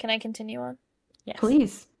 Can I continue on? Yes.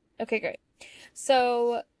 Please. Okay, great.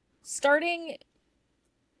 So starting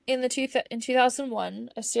in 2001,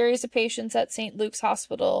 a series of patients at St. Luke's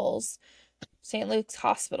Hospital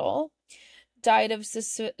died of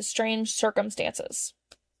strange circumstances.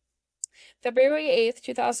 February 8th,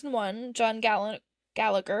 2001, John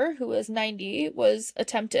Gallagher, who was 90, was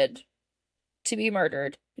attempted to be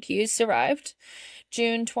murdered, but he survived.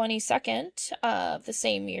 June 22nd of the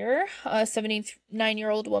same year, a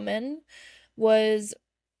 79-year-old woman was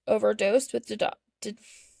overdosed with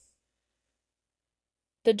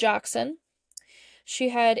digoxin. She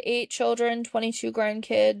had 8 children, 22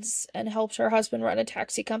 grandkids, and helped her husband run a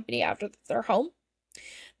taxi company after their home.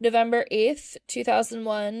 November 8th,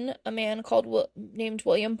 2001, a man named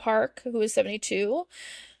William Park, who was 72,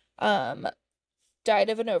 died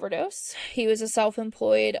of an overdose. He was a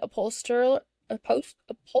self-employed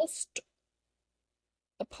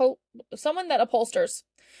someone that upholsters.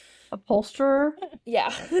 Upholsterer?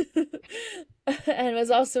 Yeah. And was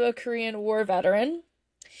also a Korean War veteran.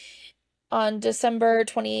 On December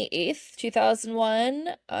 28th,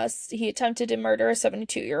 2001, he attempted to murder a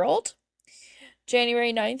 72-year-old.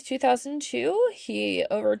 January 9th, 2002, he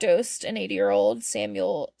overdosed an 80-year-old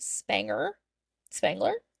Samuel Spangler.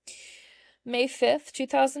 May 5th,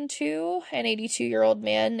 2002, an 82-year-old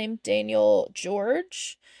man named Daniel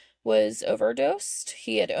George was overdosed.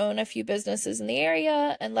 He had owned a few businesses in the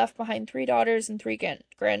area and left behind 3 daughters and 3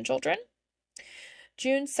 grandchildren.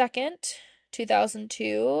 June 2nd,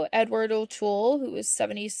 2002, Edward O'Toole, who was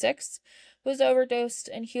 76, was overdosed,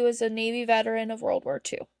 and he was a Navy veteran of World War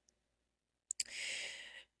II.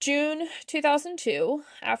 June 2002,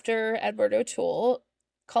 after Edward O'Toole,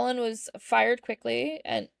 Cullen was fired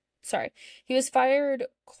he was fired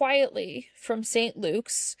quietly from St.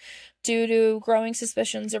 Luke's due to growing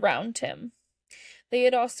suspicions around him. They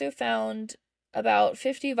had also found about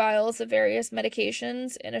 50 vials of various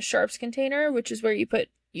medications in a sharps container, which is where you put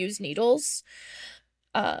used needles.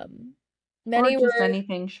 Or Many just were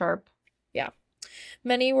anything sharp.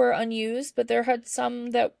 many were unused, but there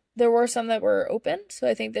were some that were open, so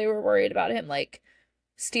I think they were worried about him like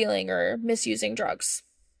stealing or misusing drugs.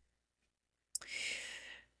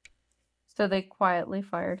 So they quietly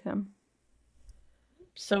fired him.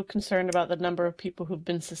 So concerned about the number of people who've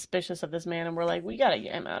been suspicious of this man, and we're like, we gotta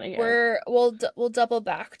get him out of here. We'll double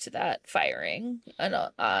back to that firing in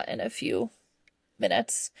a few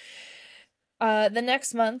minutes. The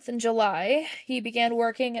next month, in July, he began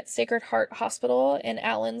working at Sacred Heart Hospital in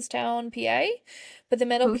Allenstown, PA, but the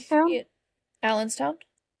medical Whose town? Allenstown.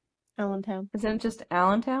 Allentown. Isn't it just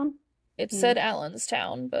Allentown? It said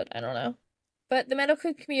Allenstown, but I don't know. But the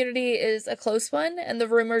medical community is a close one, and the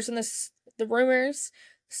rumors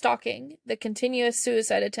stalking, the continuous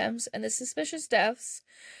suicide attempts, and the suspicious deaths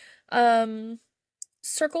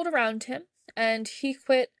circled around him, and he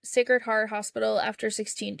quit Sacred Heart Hospital after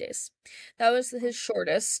 16 days. That was his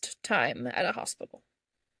shortest time at a hospital.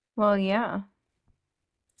 Well, yeah.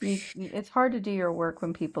 It's hard to do your work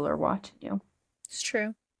when people are watching you It's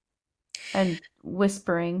true. and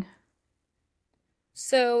whispering.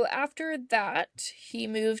 So after that, he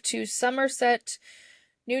moved to Somerset,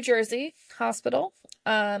 New Jersey Hospital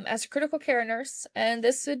as a critical care nurse, and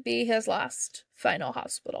this would be his last final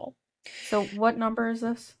hospital. So what number is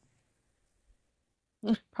this?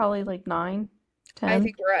 Probably like 9, 10. I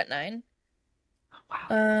think we're at 9.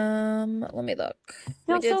 Wow. Let me look.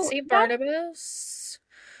 No, We did so St. that- Barnabas.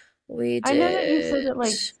 We I know that you said did that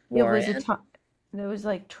like it was a time it was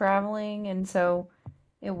like traveling, and so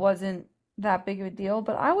it wasn't that big of a deal,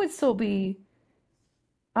 but I would still be,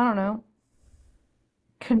 I don't know,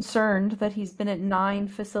 concerned that he's been at 9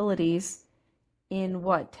 facilities in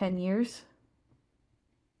what, 10 years?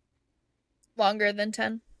 longer than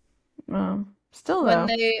 10. Still though.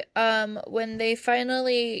 When they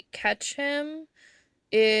finally catch him,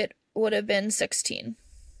 it would have been 16.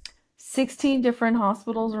 16 different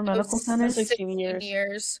hospitals or medical centers? 16 years. 16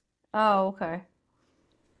 years. Oh, okay.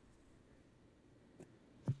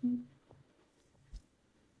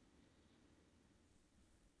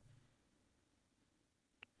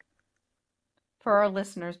 For our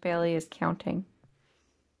listeners, Bailey is counting.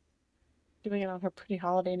 Doing it on her pretty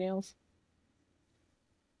holiday nails.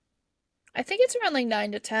 I think it's around like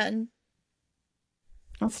 9 to 10.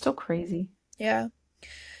 That's still crazy. Yeah.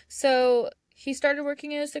 So he started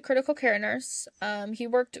working as a critical care nurse. He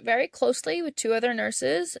worked very closely with 2 other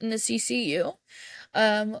nurses in the CCU.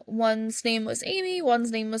 One's name was Amy,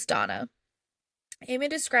 one's name was Donna. Amy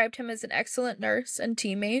described him as an excellent nurse and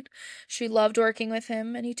teammate. She loved working with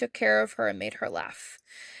him, and he took care of her and made her laugh.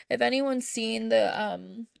 If anyone's seen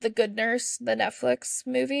the Good Nurse, the Netflix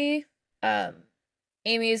movie,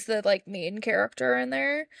 Amy's the like main character in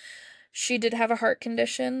there. She did have a heart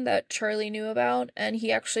condition that Charlie knew about, and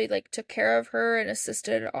he actually like took care of her and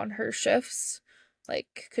assisted on her shifts,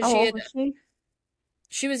 like because How old was she?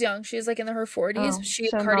 she was young. She was like in her 40s. Oh, She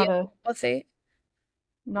had so cardiomyopathy.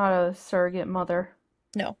 not a surrogate mother.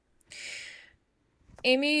 No.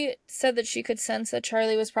 Amy said that she could sense that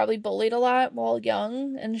Charlie was probably bullied a lot while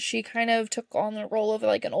young, and she kind of took on the role of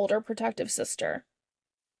like an older protective sister.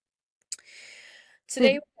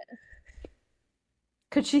 Today,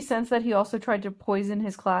 Could she sense that he also tried to poison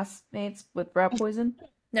his classmates with rat poison?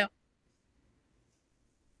 no.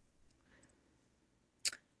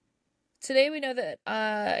 Today we know that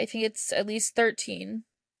I think it's at least 13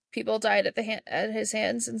 people died at his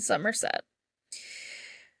hands in Somerset.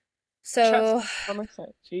 So,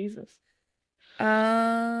 Somerset, Jesus.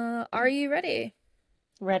 are you ready?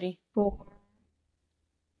 Ready. For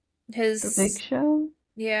His the big show?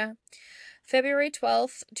 Yeah. February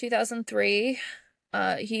 12th, 2003,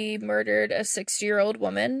 he murdered a 60-year-old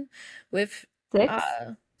woman with 6?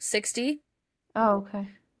 60 Oh, okay.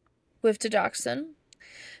 with digoxin.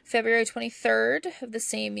 February 23rd of the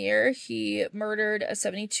same year, he murdered a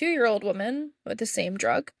 72-year-old woman with the same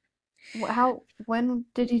drug. When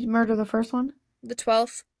did he murder the first one? The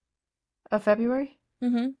 12th. Of February?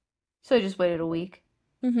 Mm-hmm. So he just waited a week.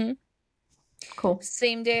 Mm-hmm. Cool.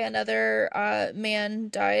 Same day, another man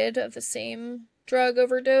died of the same drug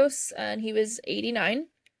overdose, and he was 89.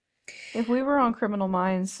 If we were on Criminal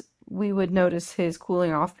Minds, we would notice his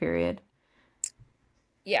cooling off period.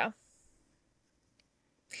 Yeah.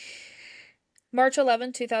 March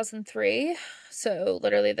 11, 2003, so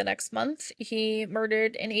literally the next month, he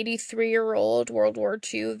murdered an 83-year-old World War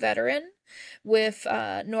II veteran with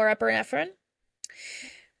norepinephrine.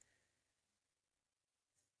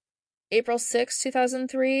 April 6,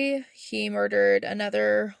 2003, he murdered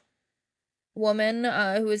another woman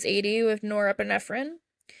who was 80 with norepinephrine.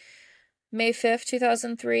 May 5th,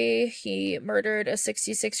 2003, he murdered a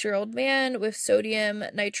 66-year-old man with sodium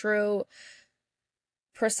nitroprusside.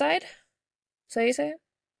 Is that how you say it?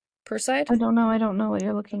 Perside? I don't know what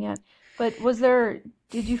you're looking at. But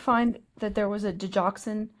did you find that there was a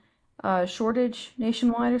digoxin shortage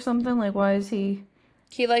nationwide or something? Like, why is he?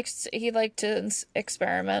 He liked to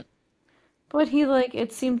experiment. But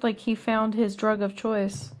it seemed like he found his drug of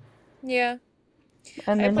choice. Yeah.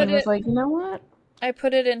 And I then he put was it like, you know what? I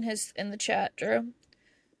put it in the chat, Drew.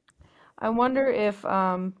 I wonder if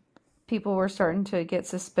people were starting to get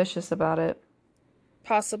suspicious about it.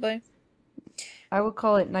 Possibly. I would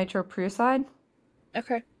call it nitroprusside.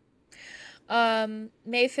 Okay.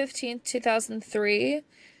 May 15th, 2003,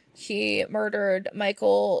 he murdered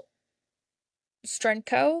Michael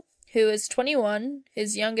Strenko, who is 21,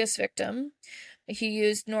 his youngest victim. He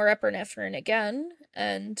used norepinephrine again,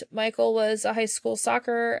 and Michael was a high school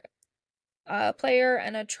soccer player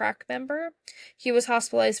and a track member. He was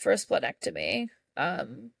hospitalized for a splenectomy.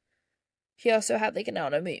 He also had like an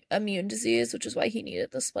autoimmune disease, which is why he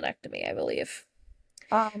needed the splenectomy, I believe.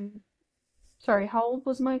 Sorry, how old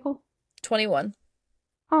was Michael? 21.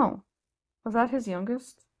 Oh, was that his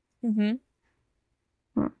youngest? Mm-hmm.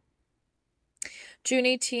 Hmm. June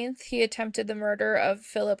 18th, he attempted the murder of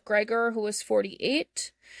Philip Gregor, who was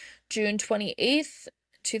 48. June 28th,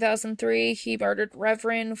 2003, he murdered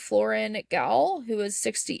Reverend Florin Gall, who was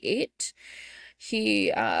 68.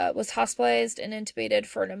 He was hospitalized and intubated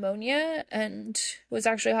for pneumonia and was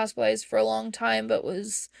actually hospitalized for a long time, but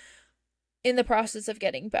was in the process of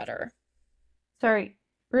getting better. Sorry,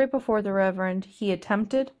 right before the Reverend, he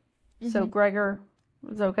attempted. So Gregor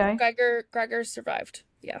was okay? Gregor survived.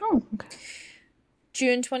 Yeah. Oh, okay.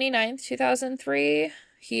 June 29th, 2003,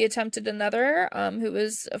 he attempted another, who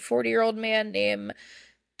was a 40-year-old man named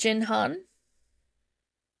Jin Han.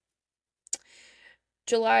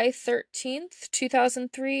 July 13th,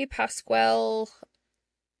 2003, Pasquale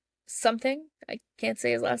something. I can't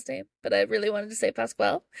say his last name, but I really wanted to say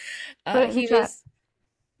Pasquale. Put it in the He chat. was...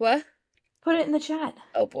 What? Put it in the chat.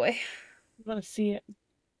 Oh boy. I want to see it.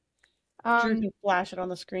 Drew can flash it on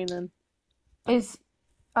the screen then. Is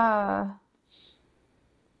Napolitano.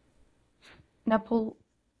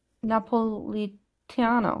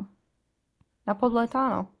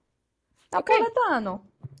 Napolitano. Okay. Napolitano.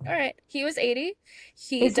 All right. He was 80.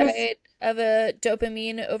 He Is this- died of a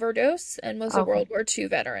dopamine overdose and was a Okay. World War II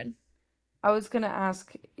veteran. I was gonna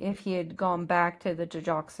ask if he had gone back to the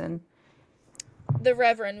digoxin. The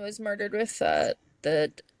Reverend was murdered with the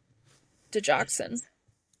digoxin.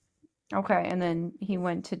 Okay, and then he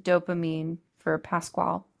went to dopamine for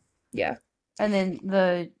Pasquale. Yeah. And then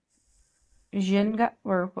the Jin guy,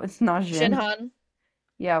 or it's not Jin. Shinhan.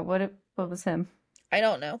 Yeah, what was him? I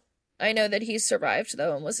don't know. I know that he survived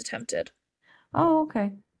though and was attempted. Oh,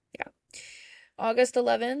 okay. Yeah. August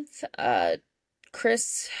 11th,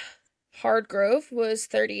 Chris Hardgrove was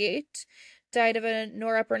 38, died of a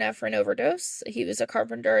norepinephrine overdose. He was a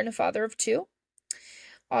carpenter and a father of two.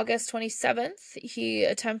 August 27th, he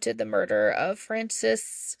attempted the murder of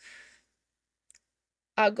Francis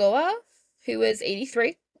Agoa, who was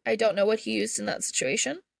 83. I don't know what he used in that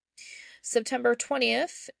situation. September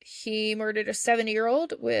 20th, he murdered a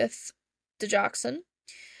 70-year-old with digoxin.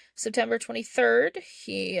 September 23rd,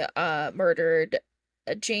 he murdered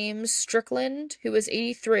James Strickland, who was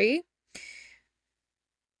 83.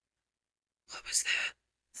 What was that?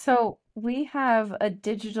 So we have a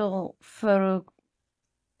digital photo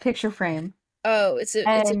picture frame. Oh, it's a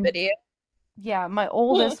video. Yeah, my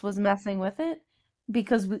oldest was messing with it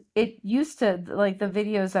because it used to, like, the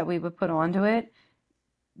videos that we would put onto it,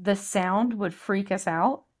 the sound would freak us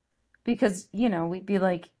out because, we'd be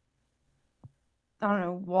like, I don't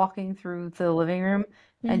know, walking through the living room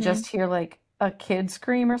and just hear like a kid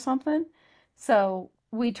scream or something. So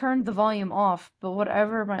we turned the volume off, but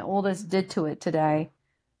whatever my oldest did to it today,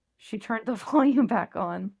 she turned the volume back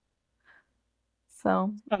on.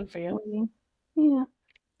 So, Fun for you. yeah.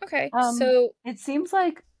 Okay, so It seems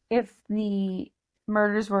like if the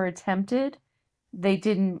murders were attempted, they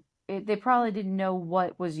probably didn't know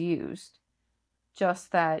what was used.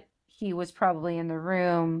 Just that he was probably in the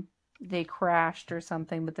room, they crashed or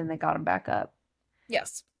something, but then they got him back up.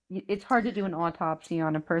 yes, It's hard to do an autopsy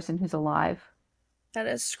on a person who's alive. that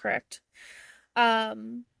is correct.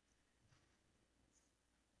 Um,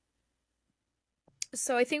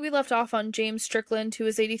 so I think we left off on James Strickland, who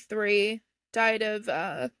was 83, died of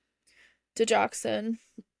digoxin.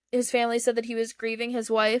 His family said that he was grieving his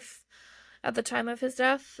wife at the time of his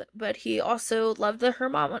death, but he also loved the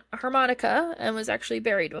harmonica and was actually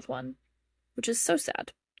buried with one, which is so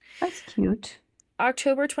sad. That's cute.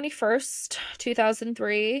 October 21st,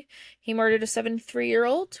 2003, he murdered a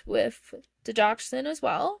 73-year-old with digoxin as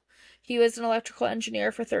well. He was an electrical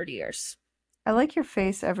engineer for 30 years. I like your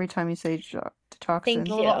face every time you say toxin. Thank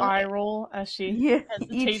The you. little eye roll as she Yeah,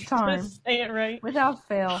 hesitates each time. to say it right. Without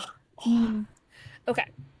fail. Okay,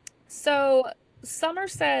 so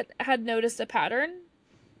Somerset had noticed a pattern.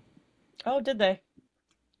 Oh, did they?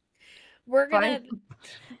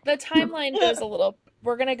 The timeline goes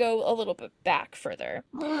we're gonna go a little bit back further.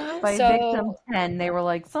 By So, victim 10, they were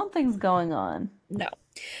like, something's going on. no.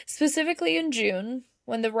 Specifically in June,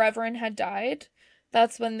 when the Reverend had died,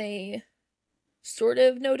 that's when they sort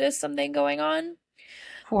of noticed something going on.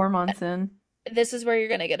 4 months in. This is where you're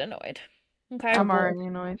gonna get annoyed. Okay? I'm already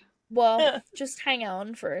annoyed. Well, just hang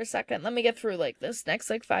on for a second. Let me get through this next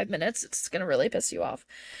 5 minutes. It's gonna really piss you off.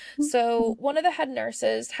 So, one of the head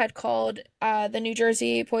nurses had called the New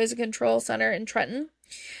Jersey Poison Control Center in Trenton.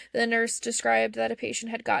 The nurse described that a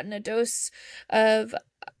patient had gotten a dose of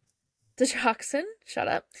digoxin,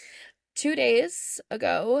 2 days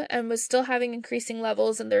ago and was still having increasing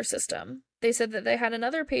levels in their system. They said that they had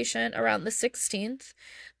another patient around the 16th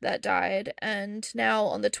that died, and now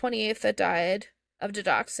on the 28th that died of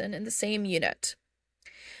digoxin in the same unit.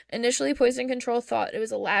 Initially, Poison Control thought it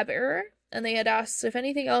was a lab error, and they had asked if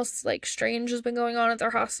anything else strange has been going on at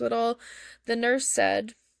their hospital. The nurse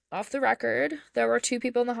said, off the record, there were 2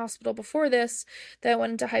 people in the hospital before this that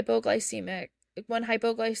went hypoglycemic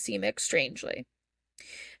strangely.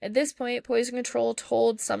 At this point, Poison Control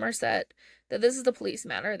told Somerset that this is the police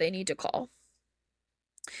matter they need to call.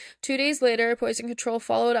 2 days later, Poison Control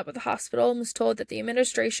followed up with the hospital and was told that the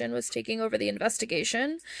administration was taking over the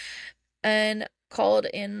investigation and called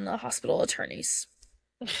in the hospital attorneys.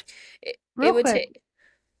 Real quick.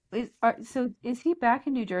 So is he back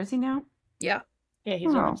in New Jersey now? Yeah. Yeah,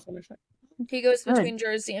 he's over in Somerset. He goes between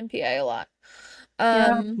Jersey and PA a lot.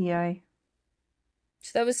 PA.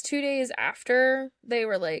 So that was 2 days after they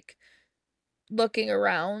were looking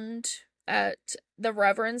around at the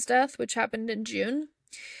Reverend's death, which happened in June.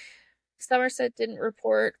 Somerset didn't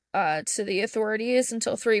report to the authorities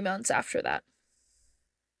until 3 months after that.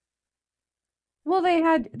 Well, they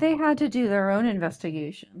had to do their own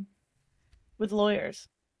investigation with lawyers,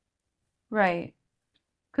 right?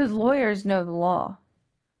 Because lawyers know the law,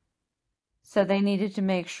 so they needed to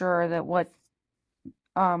make sure that what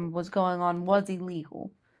was going on was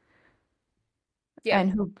illegal. Yeah,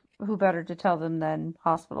 and who better to tell them than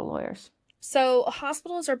hospital lawyers? So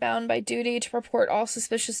hospitals are bound by duty to report all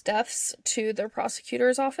suspicious deaths to their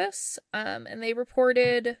prosecutor's office, and they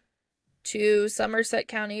reported to Somerset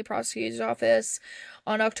County Prosecutor's Office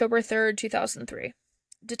on October 3rd, 2003.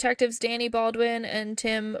 Detectives Danny Baldwin and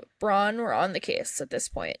Tim Braun were on the case at this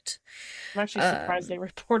point. I'm actually surprised they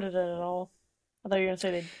reported it at all. I thought you were going to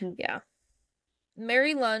say they didn't. Yeah.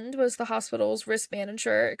 Mary Lund was the hospital's risk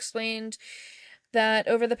manager, explained that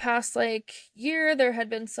over the past year there had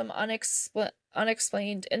been some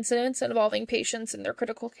unexplained incidents involving patients in their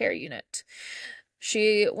critical care unit.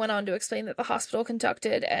 She went on to explain that the hospital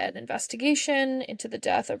conducted an investigation into the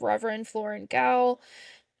death of Reverend Florent Gow,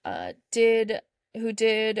 who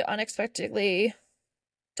did unexpectedly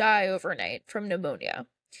die overnight from pneumonia.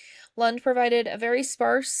 Lund provided a very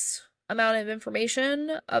sparse amount of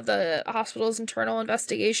information of the hospital's internal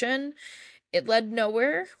investigation. It led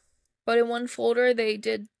nowhere, but in one folder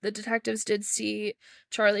the detectives did see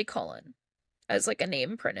Charlie Cullen as a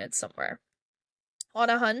name printed somewhere. On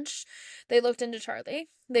a hunch, they looked into Charlie.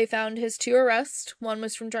 They found his 2 arrests. One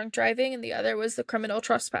was from drunk driving and the other was the criminal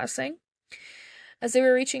trespassing. As they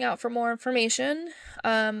were reaching out for more information,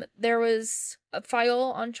 there was a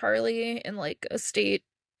file on Charlie in a state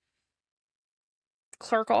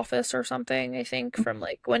clerk office or something, I think, from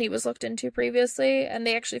like when he was looked into previously, and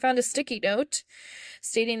they actually found a sticky note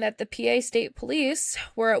stating that the PA State Police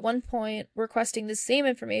were at one point requesting the same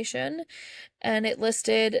information, and it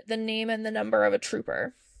listed the name and the number of a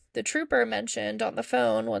trooper. The trooper mentioned on the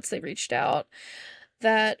phone, once they reached out,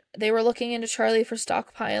 that they were looking into Charlie for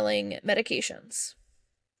stockpiling medications.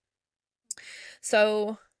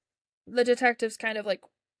 So the detectives kind of like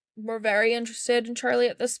were very interested in Charlie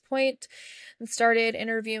at this point and started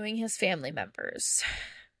interviewing his family members.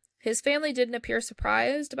 His family didn't appear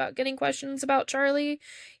surprised about getting questions about Charlie,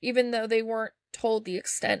 even though they weren't told the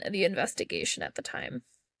extent of the investigation at the time.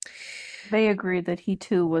 They agreed that he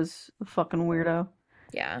too was a fucking weirdo.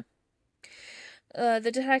 Yeah.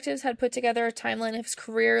 The detectives had put together a timeline of his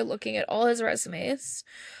career looking at all his resumes.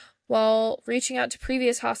 While reaching out to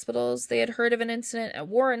previous hospitals, they had heard of an incident at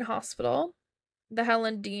Warren Hospital, the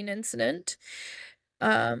Helen Dean incident,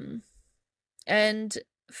 and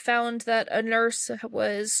found that a nurse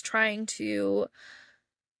was trying to,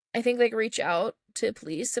 I think, like reach out to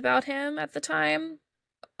police about him at the time.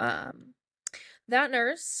 That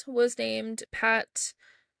nurse was named Pat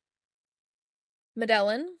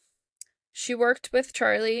Medellin. She worked with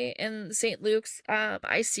Charlie in St. Luke's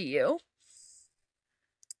ICU.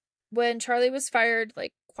 When Charlie was fired,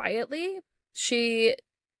 like quietly, she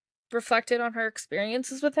reflected on her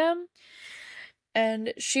experiences with him,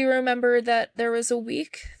 and she remembered that there was a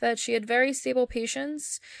week that she had very stable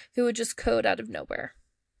patients who would just code out of nowhere.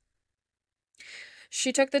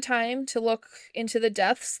 She took the time to look into the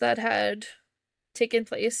deaths that had taken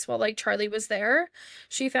place while like Charlie was there.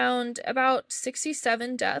 She found about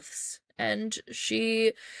 67 deaths, and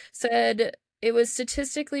she said it was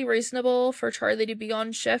statistically reasonable for Charlie to be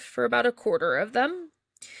on shift for about a quarter of them.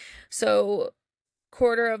 So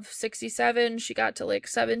quarter of 67, she got to like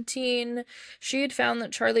 17. She had found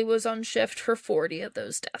that Charlie was on shift for 40 of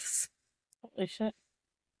those deaths. Holy shit.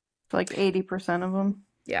 Like 80% of them.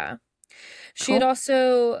 Yeah. She had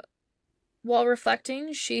also, while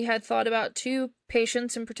reflecting, she had thought about two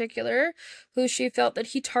patients in particular who she felt that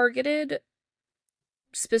he targeted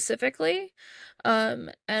specifically.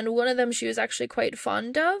 And one of them she was actually quite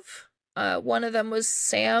fond of. One of them was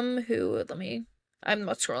Sam, who, I'm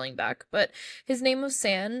not scrolling back, but his name was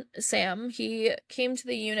Sam. He came to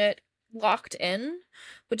the unit locked in,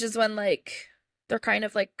 which is when like they're kind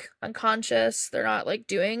of like unconscious. They're not like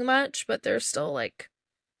doing much, but they're still like,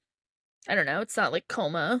 I don't know, it's not like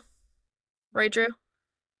coma. Right, Drew?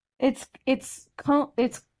 It's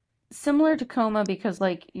similar to coma because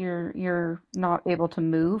like you're not able to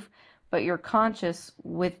move, but you're conscious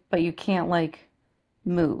but you can't like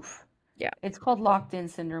move. Yeah. It's called locked in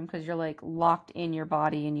syndrome because you're like locked in your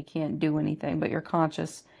body and you can't do anything, but you're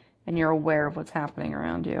conscious and you're aware of what's happening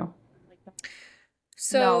around you.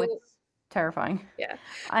 So No, it's terrifying. yeah.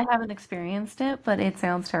 I haven't experienced it, but it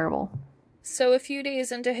sounds terrible. So a few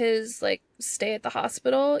days into his like stay at the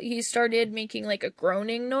hospital, he started making like a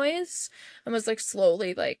groaning noise and was like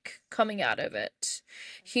slowly like coming out of it.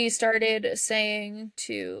 He started saying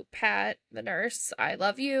to Pat, the nurse, "I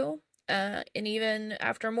love you." And even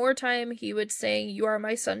after more time, he would say, "You are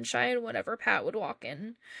my sunshine," whenever Pat would walk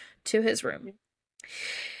in to his room.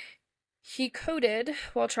 He coded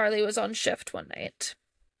while Charlie was on shift one night.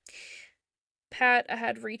 Pat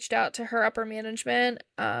had reached out to her upper management,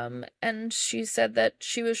 and she said that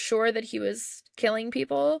she was sure that he was killing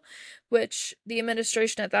people, which the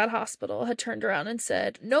administration at that hospital had turned around and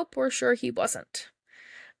said, "Nope, we're sure he wasn't."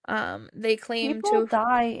 They claimed People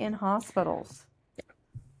die in hospitals.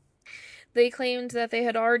 They claimed that they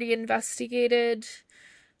had already investigated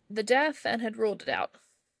the death and had ruled it out.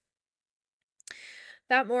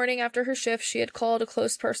 That morning after her shift, she had called a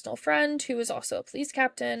close personal friend who was also a police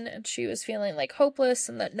captain, and she was feeling like hopeless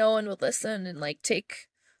and that no one would listen and like take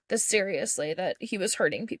this seriously, that he was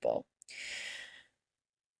hurting people.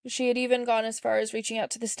 She had even gone as far as reaching out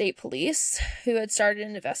to the state police, who had started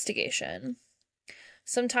an investigation.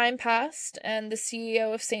 Some time passed, and the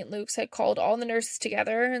CEO of St. Luke's had called all the nurses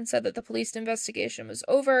together and said that the police investigation was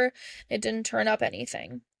over. It didn't turn up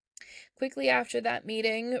anything. Quickly after that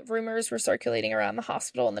meeting, rumors were circulating around the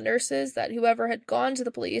hospital and the nurses that whoever had gone to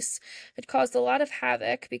the police had caused a lot of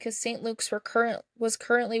havoc because St. Luke's was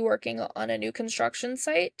currently working on a new construction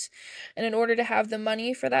site, and in order to have the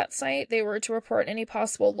money for that site, they were to report any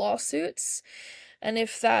possible lawsuits. And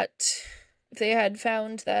if they had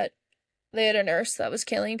found that they had a nurse that was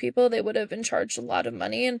killing people, they would have been charged a lot of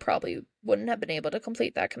money and probably wouldn't have been able to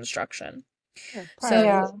complete that construction.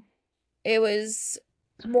 So it was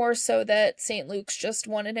more so that St. Luke's just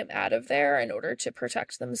wanted him out of there in order to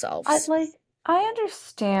protect themselves. I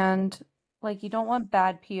understand, like, you don't want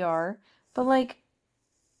bad PR, but like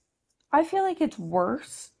I feel like it's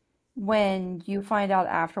worse when you find out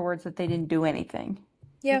afterwards that they didn't do anything.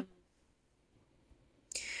 Yeah.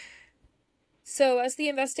 So as the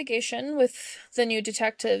investigation with the new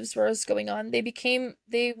detectives was going on,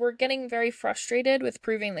 they were getting very frustrated with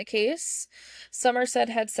proving the case. Somerset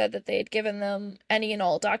had said that they had given them any and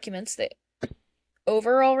all documents that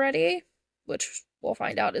over already, which we'll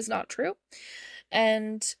find out is not true.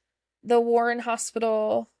 And the Warren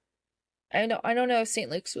Hospital, I don't know if St.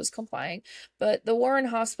 Luke's was complying, but the Warren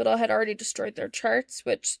Hospital had already destroyed their charts,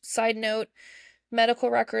 which, side note, medical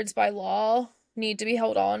records by law need to be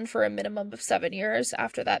held on for a minimum of 7 years.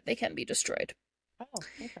 After that, they can be destroyed. Oh,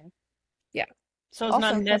 okay. Yeah. So it's Also,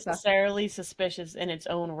 not quick fact. necessarily suspicious in its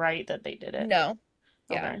own right that they did it. No.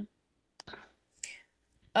 Yeah.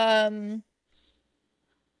 Okay.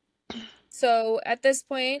 So at this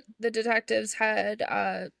point, the detectives had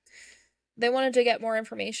they wanted to get more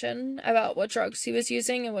information about what drugs he was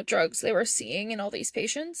using and what drugs they were seeing in all these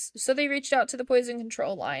patients. So they reached out to the poison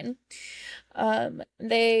control line.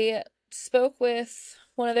 They spoke with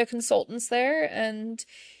one of their consultants there and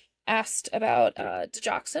asked about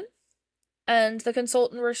digoxin. And the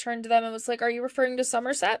consultant returned to them and was like, "Are you referring to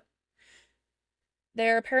Somerset?"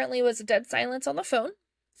 There apparently was a dead silence on the phone,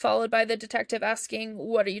 followed by the detective asking,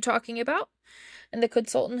 "What are you talking about?" And the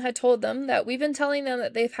consultant had told them that we've been telling them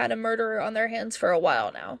that they've had a murderer on their hands for a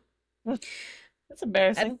while now. That's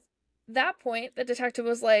embarrassing. At that point, the detective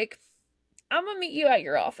was like, "I'm gonna meet you at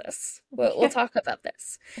your office. We'll talk about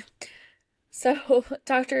this." So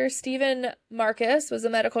Dr. Stephen Marcus was the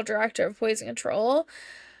medical director of poison control,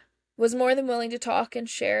 was more than willing to talk and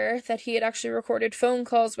share that he had actually recorded phone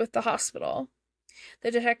calls with the hospital.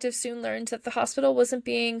 The detective soon learned that the hospital wasn't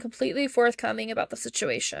being completely forthcoming about the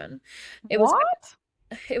situation. What?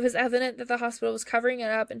 It was evident that the hospital was covering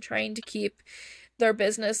it up and trying to keep their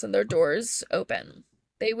business and their doors open.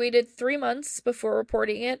 They waited 3 months before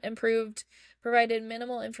reporting it and provided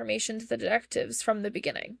minimal information to the detectives from the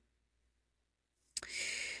beginning.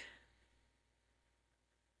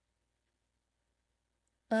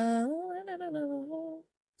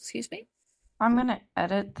 Excuse me? I'm gonna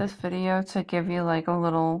edit this video to give you like a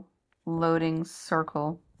little loading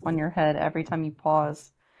circle on your head every time you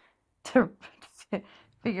pause to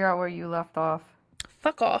figure out where you left off.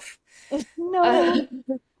 Fuck off. No.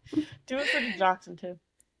 Do it for Jackson too.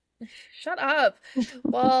 Shut up.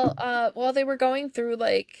 While they were going through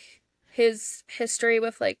like his history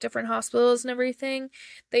with like different hospitals and everything,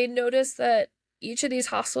 they noticed that each of these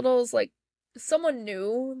hospitals, like, someone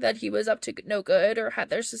knew that he was up to no good or had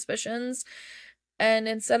their suspicions, and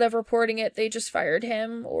instead of reporting it, they just fired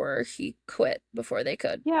him or he quit before they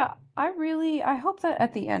could. Yeah, I hope that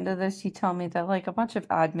at the end of this you tell me that like a bunch of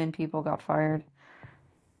admin people got fired.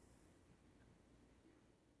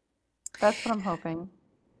 That's what I'm hoping.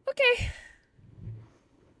 Okay.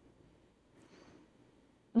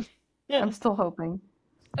 Yeah. I'm still hoping.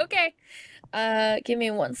 Okay. Give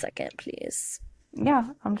me 1 second, please. Yeah,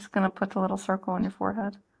 I'm just gonna put the little circle on your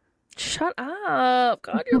forehead. Shut up.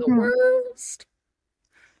 God, you're the worst.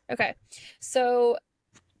 Okay. So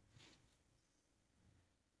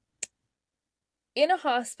in a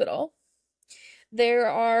hospital, there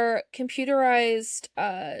are computerized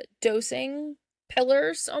dosing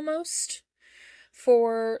pillars almost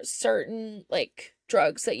for certain like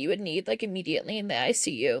drugs that you would need like immediately in the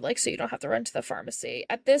ICU, like so you don't have to run to the pharmacy.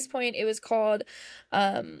 At this point, it was called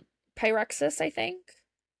Pyrexis, I think.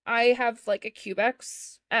 I have like a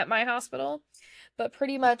Cubex at my hospital, but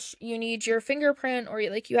pretty much you need your fingerprint or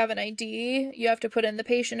like you have an ID, you have to put in the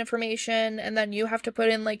patient information, and then you have to put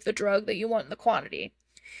in like the drug that you want in the quantity.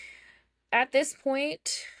 At this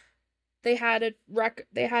point, they had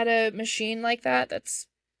a machine like that's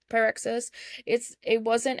Pyrexis. It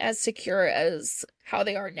wasn't as secure as how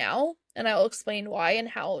they are now, and I'll explain why and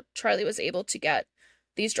how Charlie was able to get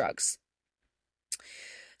these drugs.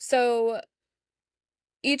 So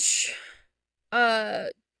each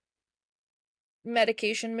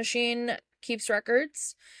medication machine keeps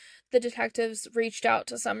records. The detectives reached out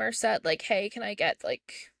to Somerset like, "Hey, can I get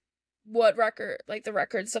like what record, like the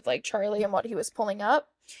records of like Charlie and what he was pulling up?"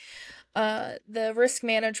 The risk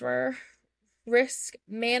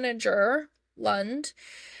manager Lund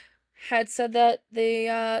had said that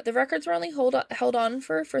the records were only held on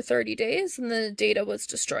for 30 days and the data was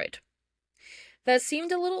destroyed. That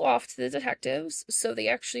seemed a little off to the detectives, so they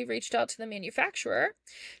actually reached out to the manufacturer,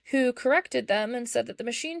 who corrected them and said that the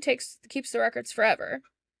machine keeps the records forever.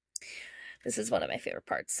 This is one of my favorite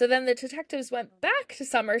parts. So then the detectives went back to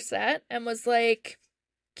Somerset and was like,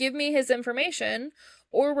 "Give me his information,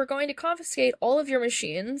 or we're going to confiscate all of your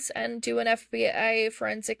machines and do an FBI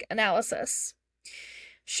forensic analysis."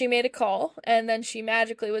 She made a call, and then she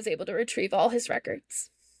magically was able to retrieve all his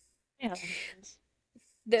records. Yeah, that makes sense.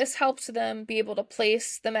 This helped them be able to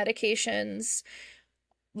place the medications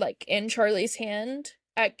like in Charlie's hand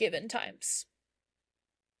at given times.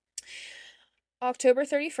 October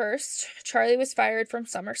 31st, Charlie was fired from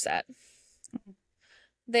Somerset.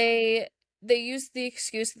 They used the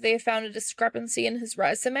excuse that they had found a discrepancy in his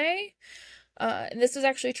resume. And this is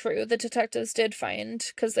actually true. The detectives did find,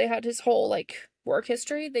 because they had his whole like work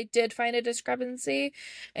history, they did find a discrepancy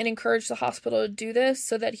and encouraged the hospital to do this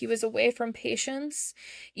so that he was away from patients,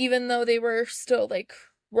 even though they were still like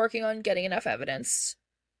working on getting enough evidence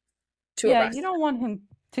to Yeah, arrest you him. don't want him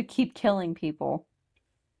to keep killing people.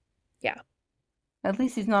 Yeah, At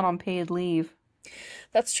least he's not on paid leave.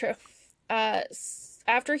 that's true.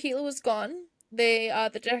 After Healy was gone, the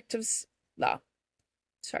detectives, no,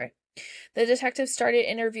 sorry, the detectives started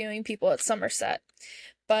interviewing people at Somerset.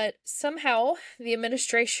 But somehow the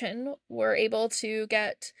administration were able to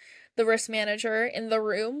get the risk manager in the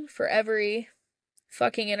room for every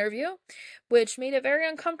fucking interview, which made it very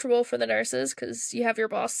uncomfortable for the nurses because you have your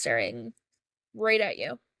boss staring right at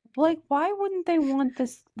you. Like, why wouldn't they want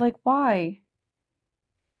this? Like, why?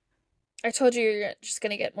 I told you you're just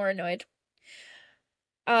gonna get more annoyed.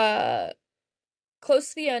 Uh, Close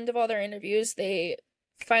to the end of all their interviews, they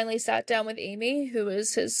finally sat down with Amy, who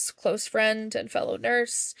was his close friend and fellow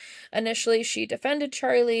nurse. Initially, she defended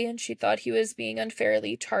Charlie and she thought he was being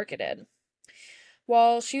unfairly targeted.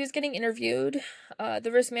 While she was getting interviewed,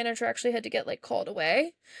 the risk manager actually had to get like called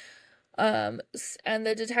away. And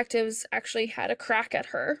the detectives actually had a crack at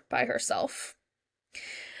her by herself.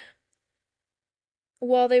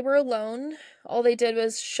 While they were alone, all they did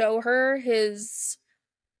was show her his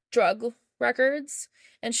drug records,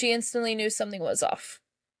 and she instantly knew something was off.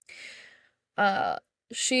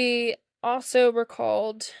 She also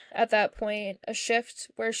recalled at that point a shift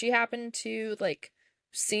where she happened to like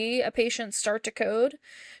see a patient start to code.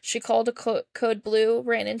 She called a code blue,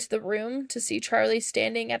 ran into the room to see Charlie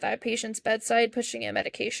standing at that patient's bedside pushing a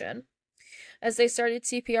medication. As they started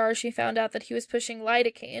CPR, she found out that he was pushing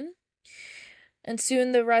lidocaine. And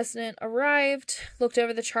soon the resident arrived, looked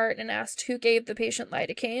over the chart, and asked who gave the patient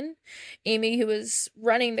lidocaine. Amy, who was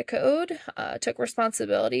running the code, took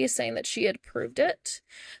responsibility, saying that she had approved it.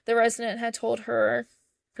 The resident had told her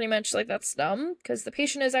pretty much like that's dumb because the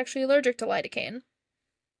patient is actually allergic to lidocaine.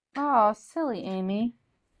 Oh, silly Amy.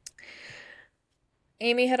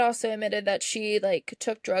 Amy had also admitted that she like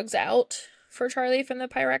took drugs out for Charlie from the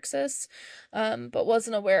Pyrexis, but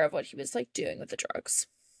wasn't aware of what he was like doing with the drugs.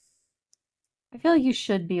 I feel like you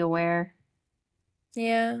should be aware.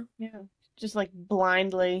 Yeah. Yeah. Just like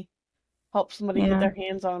blindly help somebody get Yeah. their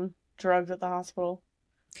hands on drugs at the hospital.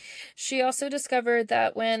 She also discovered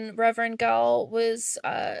that when Reverend Gall was,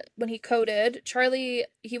 when he coded,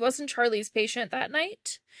 he wasn't Charlie's patient that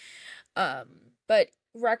night. But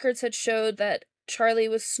records had showed that Charlie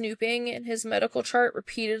was snooping in his medical chart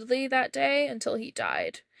repeatedly that day until he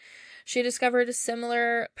died. She discovered a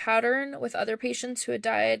similar pattern with other patients who had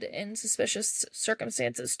died in suspicious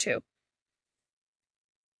circumstances, too.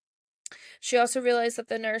 She also realized that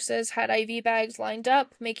the nurses had IV bags lined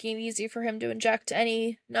up, making it easy for him to inject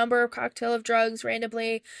any number of cocktail of drugs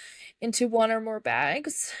randomly into one or more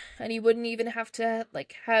bags, and he wouldn't even have to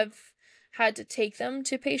have had to take them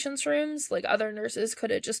to patients' rooms. Like other nurses could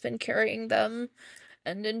have just been carrying them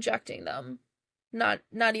and injecting them, not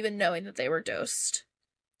even knowing that they were dosed.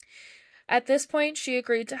 At this point, she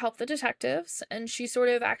agreed to help the detectives, and she sort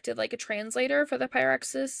of acted like a translator for the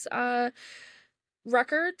Pyrexis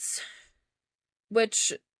records,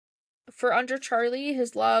 which for under Charlie,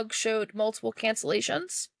 his log showed multiple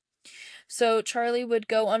cancellations. So Charlie would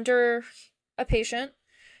go under a patient,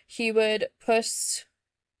 he would push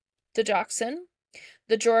digoxin,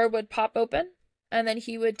 the drawer would pop open, and then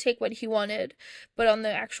he would take what he wanted, but on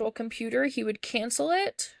the actual computer, he would cancel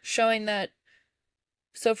it, showing that,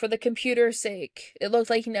 so for the computer's sake, it looked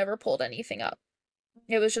like he never pulled anything up.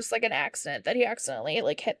 It was just like an accident that he accidentally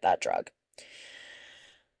like hit that drug.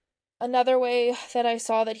 Another way that I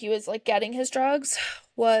saw that he was like getting his drugs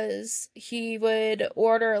was he would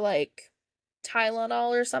order like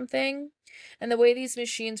Tylenol or something. And the way these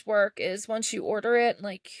machines work is once you order it,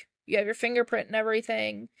 like you have your fingerprint and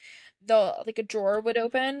everything, like a drawer would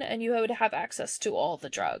open and you would have access to all the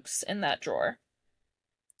drugs in that drawer.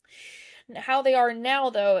 How they are now,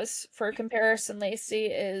 though, is for comparison, Lacey,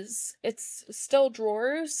 is it's still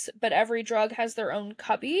drawers, but every drug has their own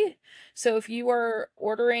cubby. So if you are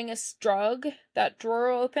ordering a drug, that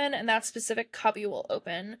drawer will open and that specific cubby will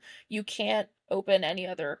open. You can't open any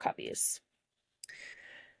other cubbies.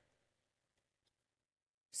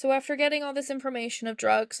 So after getting all this information of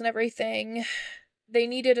drugs and everything, they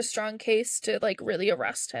needed a strong case to like really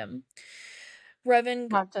arrest him. Reverend,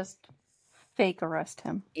 Not just fake arrest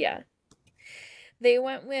him. yeah. They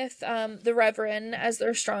went with the Reverend as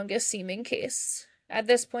their strongest seeming case. At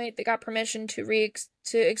this point, they got permission to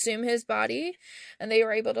exhume his body, and they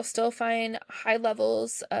were able to still find high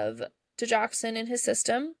levels of digoxin in his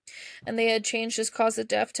system, and they had changed his cause of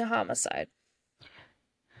death to homicide.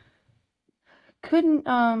 Couldn't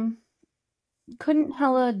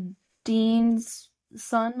Hella Dean's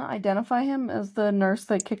son identify him as the nurse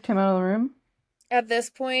that kicked him out of the room? At this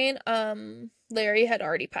point, Larry had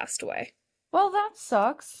already passed away. Well, that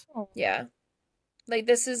sucks. Yeah. Like,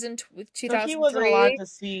 this is in 2003. So he wasn't allowed to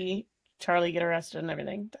see Charlie get arrested and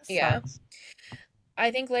everything. That Yeah. sucks. I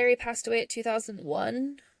think Larry passed away at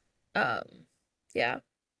 2001. Yeah.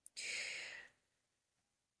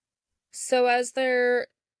 So as they're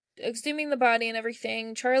exhuming the body and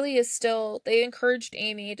everything, they encouraged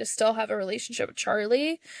Amy to still have a relationship with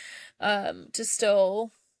Charlie, to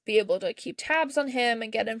still be able to keep tabs on him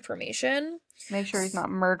and get information. Make sure he's not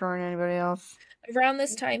murdering anybody else. Around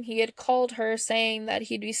this time, he had called her saying that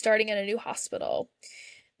he'd be starting in a new hospital.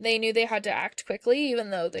 They knew they had to act quickly, even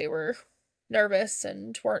though they were nervous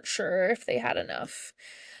and weren't sure if they had enough.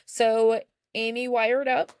 So Amy wired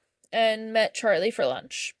up and met Charlie for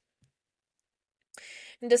lunch.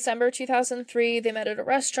 In December 2003, they met at a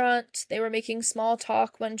restaurant. They were making small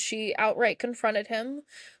talk when she outright confronted him,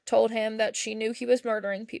 told him that she knew he was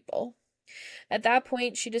murdering people. At that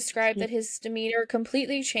point, she described that his demeanor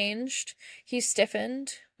completely changed. He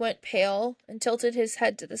stiffened, went pale, and tilted his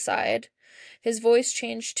head to the side. His voice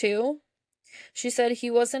changed too. She said he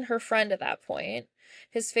wasn't her friend at that point.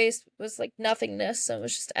 His face was like nothingness and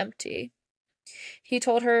was just empty. He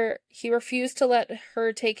told her he refused to let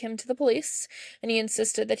her take him to the police, and he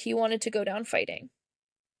insisted that he wanted to go down fighting.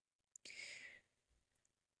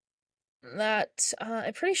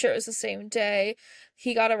 I'm pretty sure it was the same day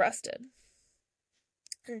he got arrested.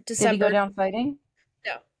 Did he go down fighting?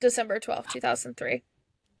 No, December 12th, 2003.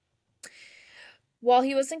 While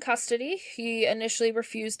he was in custody, he initially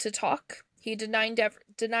refused to talk. He denied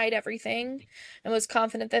everything and was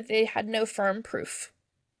confident that they had no firm proof.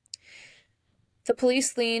 The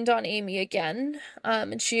police leaned on Amy again,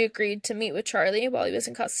 and she agreed to meet with Charlie while he was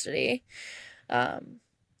in custody. And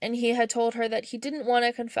he had told her that he didn't want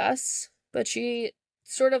to confess, but she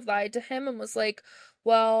sort of lied to him and was like,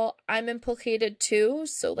 well, I'm implicated too,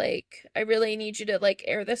 so, like, I really need you to, like,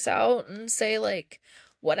 air this out and say, like,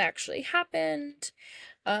 what actually happened.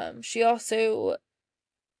 She also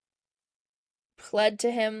pled to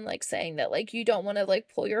him, like, saying that, like, you don't want to, like,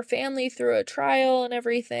 pull your family through a trial and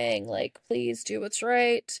everything, like, please do what's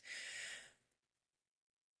right.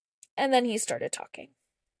 And then he started talking.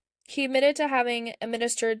 He admitted to having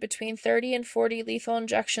administered between 30 and 40 lethal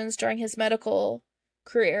injections during his medical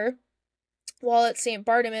career. While at St.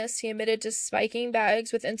 Barnabas, he admitted to spiking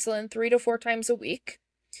bags with insulin 3 to 4 times a week.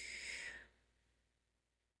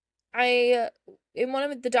 In one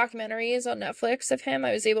of the documentaries on Netflix of him,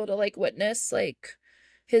 I was able to, like, witness, like,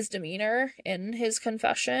 his demeanor in his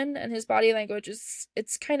confession, and his body language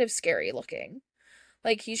it's kind of scary looking.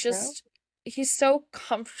 Like, he's so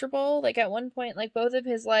comfortable. Like, at one point, like, both of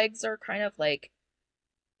his legs are kind of, like,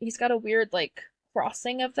 he's got a weird, like,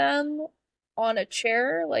 crossing of them on a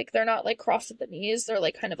chair. Like, they're not, like, crossed at the knees. They're,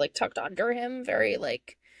 like, kind of, like, tucked under him. Very,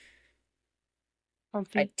 like,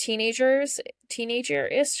 teenager-ish,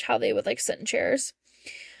 how they would, like, sit in chairs.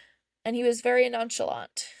 And he was very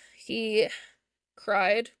nonchalant. He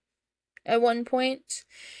cried at one point,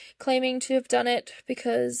 claiming to have done it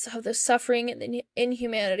because of the suffering and the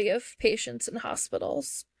inhumanity of patients in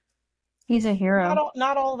hospitals. He's a hero.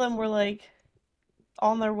 Not all of them were, like,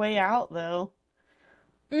 on their way out, though.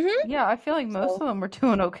 Mm-hmm. Yeah, I feel like most of them were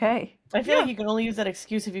doing okay. I feel like you can only use that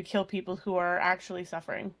excuse if you kill people who are actually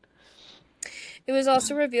suffering. It was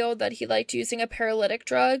also revealed that he liked using a paralytic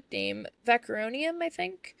drug named vecuronium, I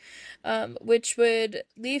think, which would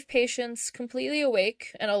leave patients completely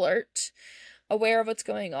awake and alert, aware of what's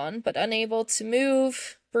going on, but unable to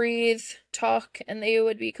move, breathe, talk, and they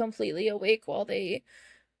would be completely awake while they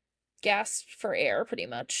gasped for air, pretty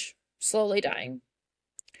much, slowly dying.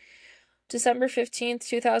 December 15th,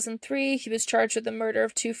 2003, he was charged with the murder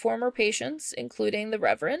of 2 former patients, including the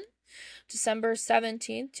Reverend. December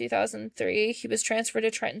 17th, 2003, he was transferred to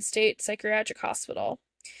Trenton State Psychiatric Hospital.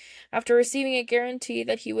 After receiving a guarantee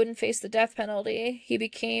that he wouldn't face the death penalty, he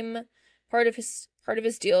became part of his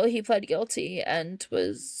deal. He pled guilty and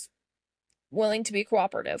was willing to be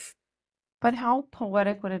cooperative. But how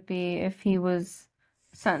poetic would it be if he was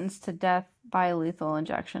sentenced to death by lethal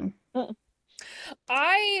injection?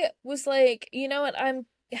 I was like, you know what? I'm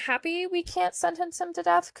happy we can't sentence him to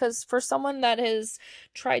death because for someone that has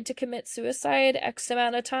tried to commit suicide X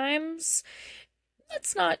amount of times,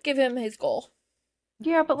 let's not give him his goal.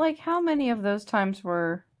 Yeah, but like how many of those times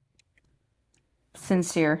were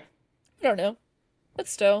sincere? I don't know, but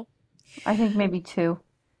still. I think maybe two.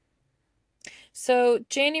 So,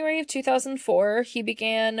 January of 2004, he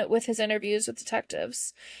began with his interviews with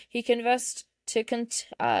detectives. He confessed to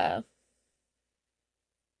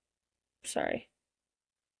sorry.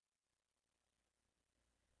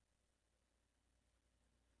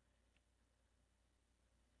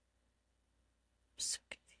 I'm so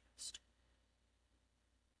confused.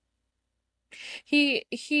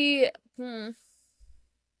 He Hmm.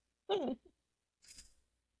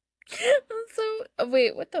 so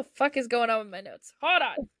wait, what the fuck is going on with my notes? Hold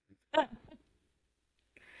on.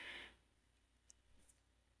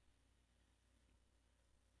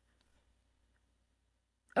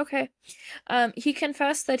 Okay. He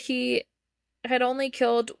confessed that he had only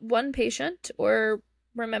killed one patient or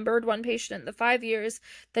remembered one patient in the 5 years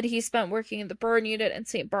that he spent working in the burn unit in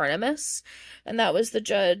St. Barnabas, and that was the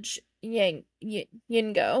judge Yingo.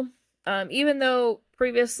 Even though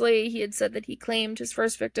previously he had said that he claimed his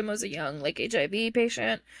first victim was a young, like HIV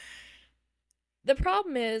patient. The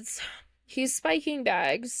problem is he's spiking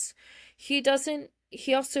bags. He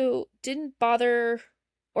also didn't bother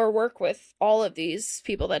or work with all of these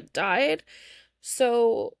people that died.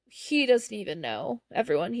 So he doesn't even know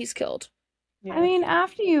everyone he's killed. I Yeah. mean,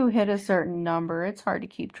 after you hit a certain number, it's hard to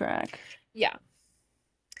keep track. Yeah.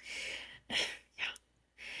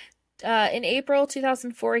 In April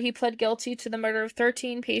 2004, he pled guilty to the murder of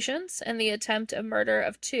 13 patients and the attempt of murder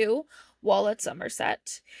of two while at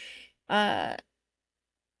Somerset. Uh,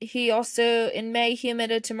 he also, in May, he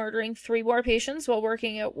admitted to murdering three more patients while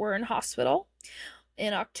working at Warren Hospital.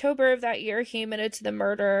 In October of that year, he admitted to the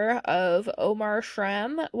murder of Omar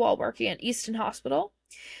Shram while working at Easton Hospital.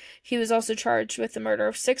 He was also charged with the murder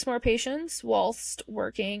of six more patients whilst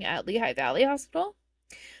working at Lehigh Valley Hospital.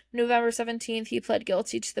 November 17th, he pled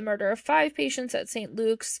guilty to the murder of five patients at St.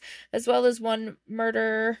 Luke's, as well as one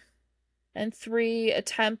murder and three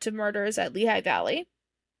attempted murders at Lehigh Valley.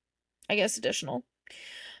 I guess additional.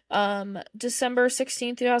 December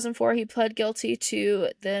 16th, 2004, he pled guilty to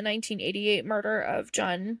the 1988 murder of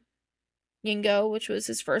John Yingo, which was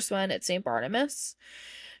his first one at St. Barnabas.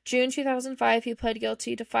 June 2005, he pled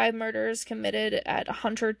guilty to five murders committed at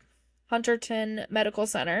Hunterton Medical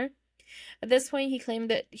Center. At this point, he claimed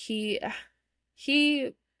that he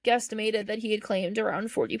guesstimated that he had claimed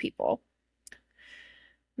around 40 people.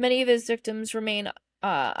 Many of his victims remain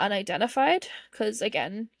unidentified because,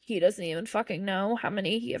 again, he doesn't even fucking know how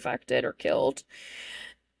many he affected or killed.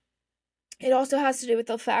 It also has to do with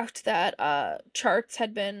the fact that charts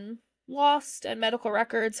had been lost and medical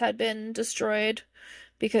records had been destroyed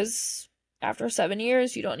because after 7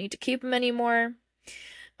 years, you don't need to keep them anymore.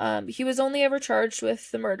 He was only ever charged with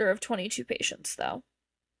the murder of 22 patients, though.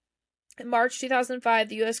 In March 2005,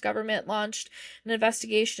 the U.S. government launched an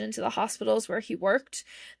investigation into the hospitals where he worked.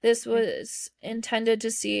 This was intended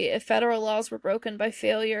to see if federal laws were broken by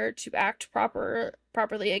failure to act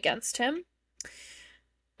properly against him.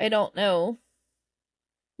 I don't know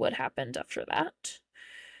what happened after that.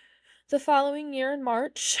 The following year in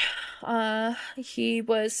March, he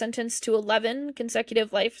was sentenced to 11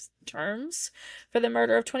 consecutive life terms for the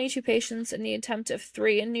murder of 22 patients and the attempt of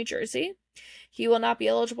three in New Jersey. He will not be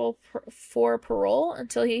eligible for parole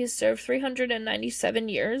until he has served 397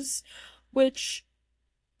 years, which,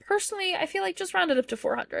 personally, I feel like just round it up to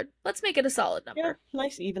 400. Let's make it a solid number. Yeah,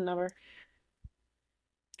 nice even number.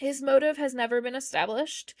 His motive has never been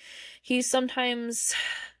established. He sometimes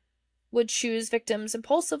would choose victims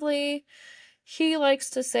impulsively. He likes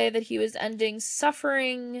to say that he was ending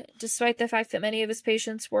suffering, despite the fact that many of his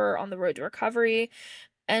patients were on the road to recovery,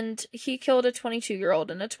 and he killed a 22-year-old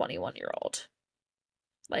and a 21-year-old.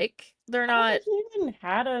 Like, they're I don't not. think he even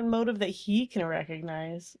had a motive that he can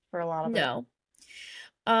recognize for a lot of it. No.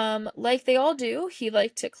 Like they all do, he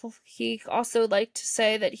also liked to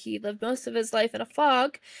say that he lived most of his life in a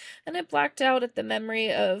fog, and it blacked out at the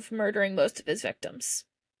memory of murdering most of his victims.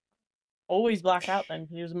 Always black out then.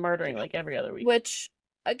 He was murdering like every other week. Which,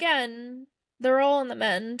 again, they're all on the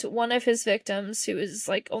mend. One of his victims, who was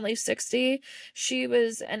like only 60, she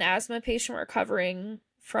was an asthma patient recovering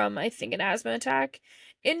from, I think, an asthma attack,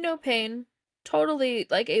 in no pain, totally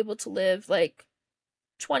like able to live like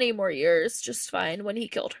 20 more years just fine when he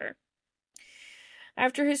killed her.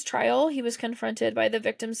 After his trial, he was confronted by the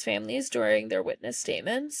victims' families during their witness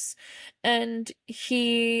statements, and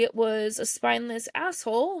he was a spineless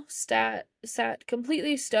asshole, sat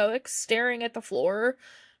completely stoic, staring at the floor,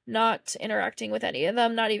 not interacting with any of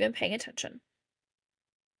them, not even paying attention.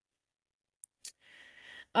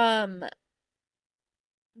 The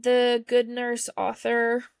Good Nurse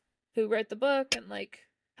author who wrote the book and like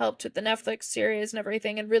helped with the Netflix series and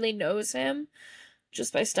everything and really knows him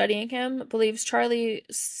just by studying him, believes Charlie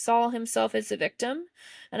saw himself as a victim,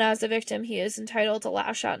 and as a victim, he is entitled to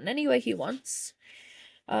lash out in any way he wants.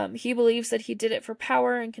 He believes that he did it for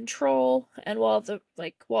power and control, and while the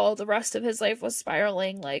rest of his life was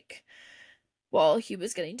spiraling, while he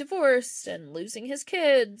was getting divorced and losing his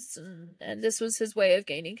kids, and this was his way of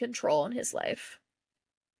gaining control in his life.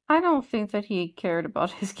 I don't think that he cared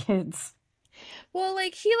about his kids. Well,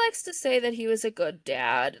 he likes to say that he was a good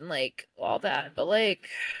dad and, all that, but, There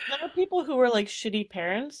are people who are, shitty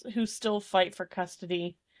parents who still fight for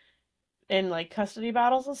custody in, custody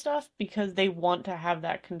battles and stuff because they want to have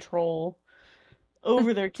that control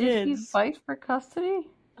over their Did he kids. fight for custody?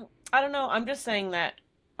 I don't know. I'm just saying that,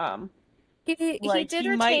 he did he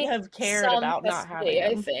retain might have cared some about not having custody,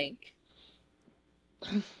 I them. think.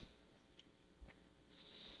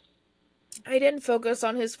 I didn't focus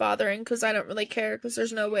on his fathering because I don't really care, because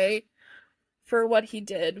there's no way for what he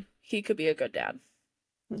did he could be a good dad.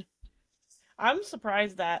 I'm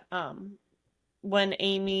surprised that when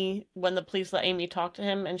the police let Amy talk to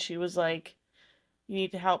him and she was like, you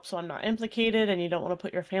need to help so I'm not implicated and you don't want to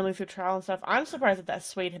put your family through trial and stuff. I'm surprised that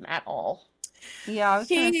swayed him at all. Yeah, I was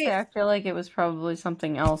gonna say, I feel like it was probably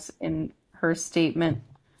something else in her statement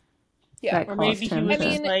that Or caused maybe he him was to.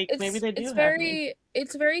 just maybe they do have me.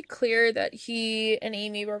 It's very clear that he and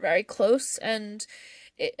Amy were very close. And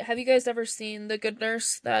have you guys ever seen The Good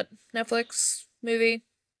Nurse, that Netflix movie?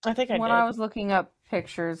 I think I When did. I was looking up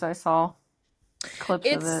pictures, I saw clips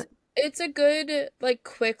of it. It's a good,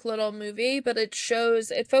 quick little movie, but it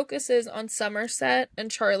focuses on Somerset and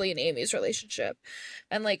Charlie and Amy's relationship.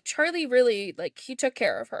 And, Charlie really, he took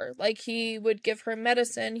care of her. He would give her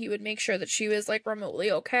medicine, he would make sure that she was, remotely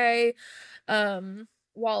okay,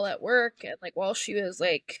 while at work, and, while she was,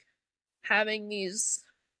 having these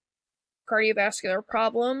cardiovascular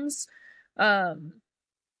problems. So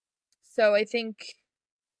I think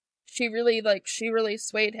she really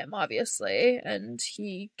swayed him, obviously, and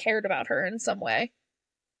he cared about her in some way.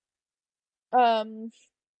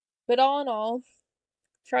 But all in all,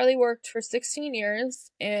 Charlie worked for 16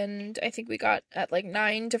 years, and I think we got at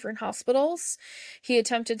 9 different hospitals. He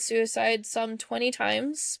attempted suicide some 20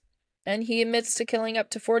 times, and he admits to killing up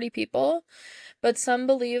to 40 people, but some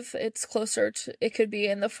believe it could be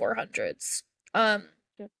in the 400s.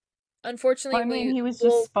 Unfortunately, I mean, he was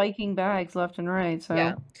just spiking bags left and right, so.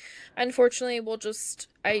 Yeah. Unfortunately,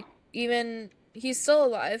 he's still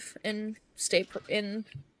alive in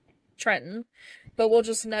Trenton, but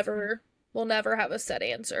we'll never have a set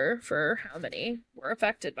answer for how many were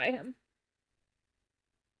affected by him.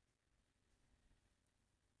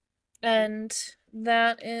 And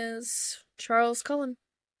that is Charles Cullen.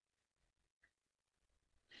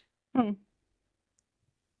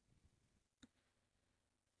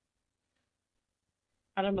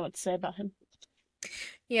 I don't know what to say about him.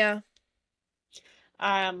 Yeah.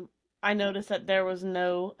 I noticed that there was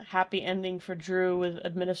no happy ending for Drew with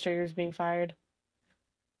administrators being fired.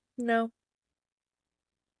 No.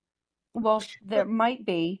 Well, there might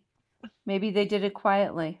be. Maybe they did it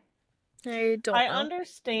quietly. I don't know.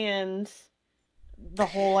 Understand the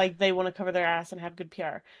whole, they want to cover their ass and have good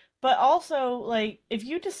PR. But also, if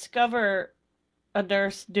you discover a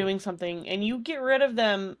nurse doing something and you get rid of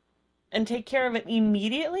them and take care of it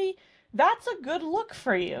immediately, that's a good look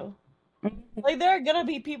for you. There are gonna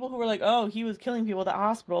be people who are like, oh, he was killing people at the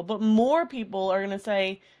hospital, but more people are gonna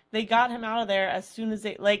say they got him out of there as soon as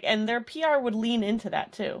they, and their PR would lean into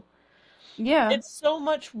that too. Yeah. It's so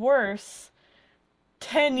much worse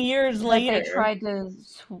 10 years later. They tried to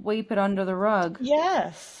sweep it under the rug.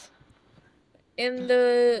 Yes.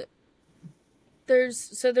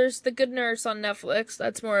 There's The Good Nurse on Netflix.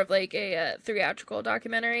 That's more of a theatrical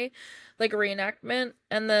documentary, a reenactment.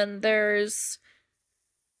 And then there's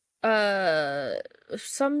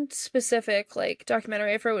some specific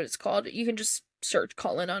documentary, I forget what it's called. You can just search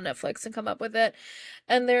Cullen on Netflix and come up with it.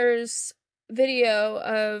 And there's video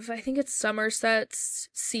of, I think it's Somerset's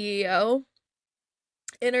CEO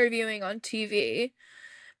interviewing on TV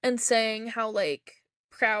and saying how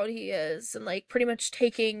proud he is and pretty much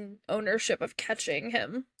taking ownership of catching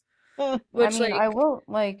him. Which I mean, I will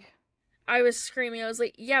I was screaming. I was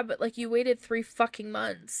like, yeah, but like you waited 3 fucking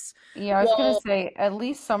months. Yeah, I was gonna Well, say, at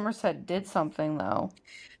least Somerset did something, though.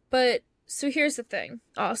 but so here's the thing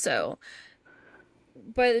also.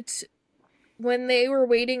 But when they were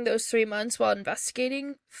waiting those 3 months while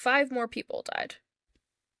investigating, 5 more people died.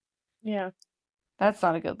 Yeah. That's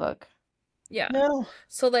not a good look. Yeah. No.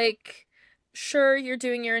 So like sure you're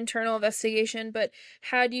doing your internal investigation, but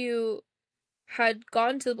had you had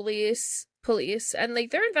gone to the police and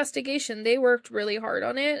like their investigation, they worked really hard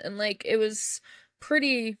on it and like it was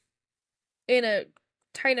pretty in a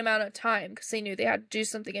tight amount of time because they knew they had to do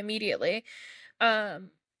something immediately.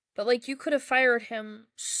 Um but like you could have fired him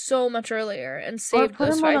so much earlier and Or saved put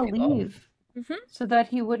those him on five a people. leave Mhm. so that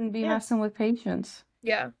he wouldn't be Yeah. messing with patients.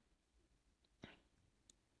 Yeah.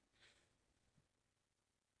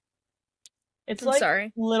 It's I'm like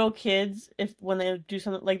sorry. little kids if when they do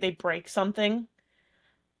something like they break something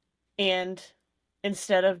and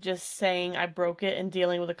instead of just saying I broke it and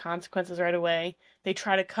dealing with the consequences right away, they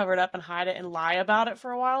try to cover it up and hide it and lie about it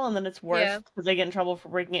for a while and then it's worse Yeah. because they get in trouble for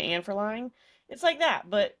breaking it and for lying. It's like that,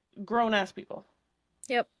 but grown ass people.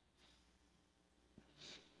 Yep.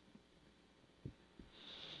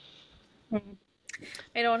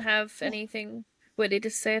 I don't have anything witty to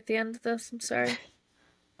say at the end of this. I'm sorry.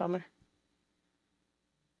 Bummer.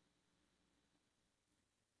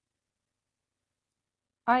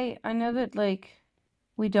 I know that like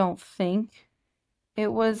we don't think it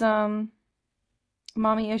was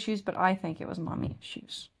mommy issues, but I think it was mommy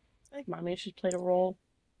issues. I think mommy issues played a role.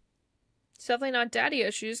 It's definitely not daddy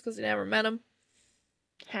issues because I never met him.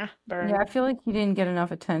 Ha, Yeah, burn. I feel like he didn't get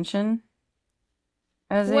enough attention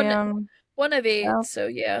as a One one of eight, child. so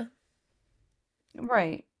yeah.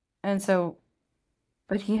 Right. And so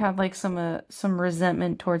but he had like some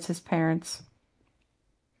resentment towards his parents.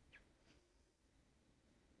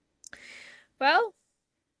 Well,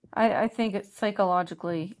 I think it's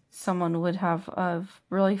psychologically someone would have a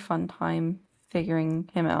really fun time figuring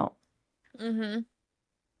him out. mm-hmm.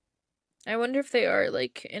 I wonder if they are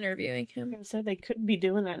like interviewing him. I said they could be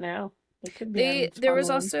doing that now. They could be having There fun was with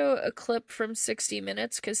him. also a clip from 60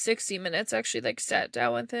 Minutes because 60 Minutes actually like sat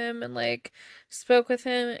down with him and like spoke with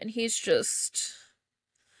him and he's just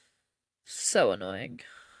so annoying.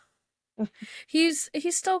 He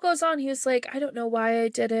still goes on. He was like, I don't know why I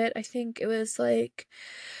did it. I think it was like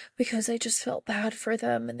because I just felt bad for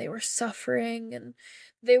them and they were suffering and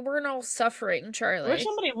they weren't all suffering, I wish Charlie.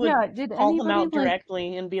 somebody would Yeah, did call him anybody out like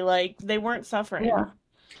directly and be like, they weren't suffering. yeah.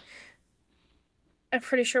 I'm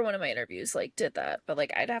pretty sure one of my interviews like did that, but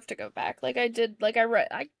like I'd have to go back. Like I did, like I read,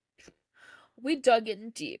 I we dug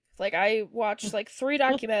in deep. Like I watched like 3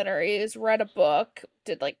 documentaries, read a book,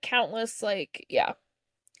 did like countless like yeah.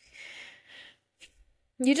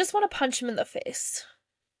 You just want to punch him in the face.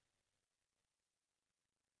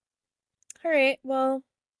 All right, well,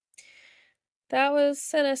 that was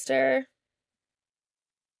sinister.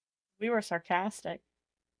 We were sarcastic.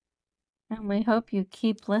 And we hope you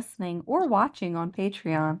keep listening or watching on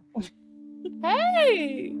Patreon.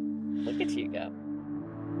 Hey, look at you go.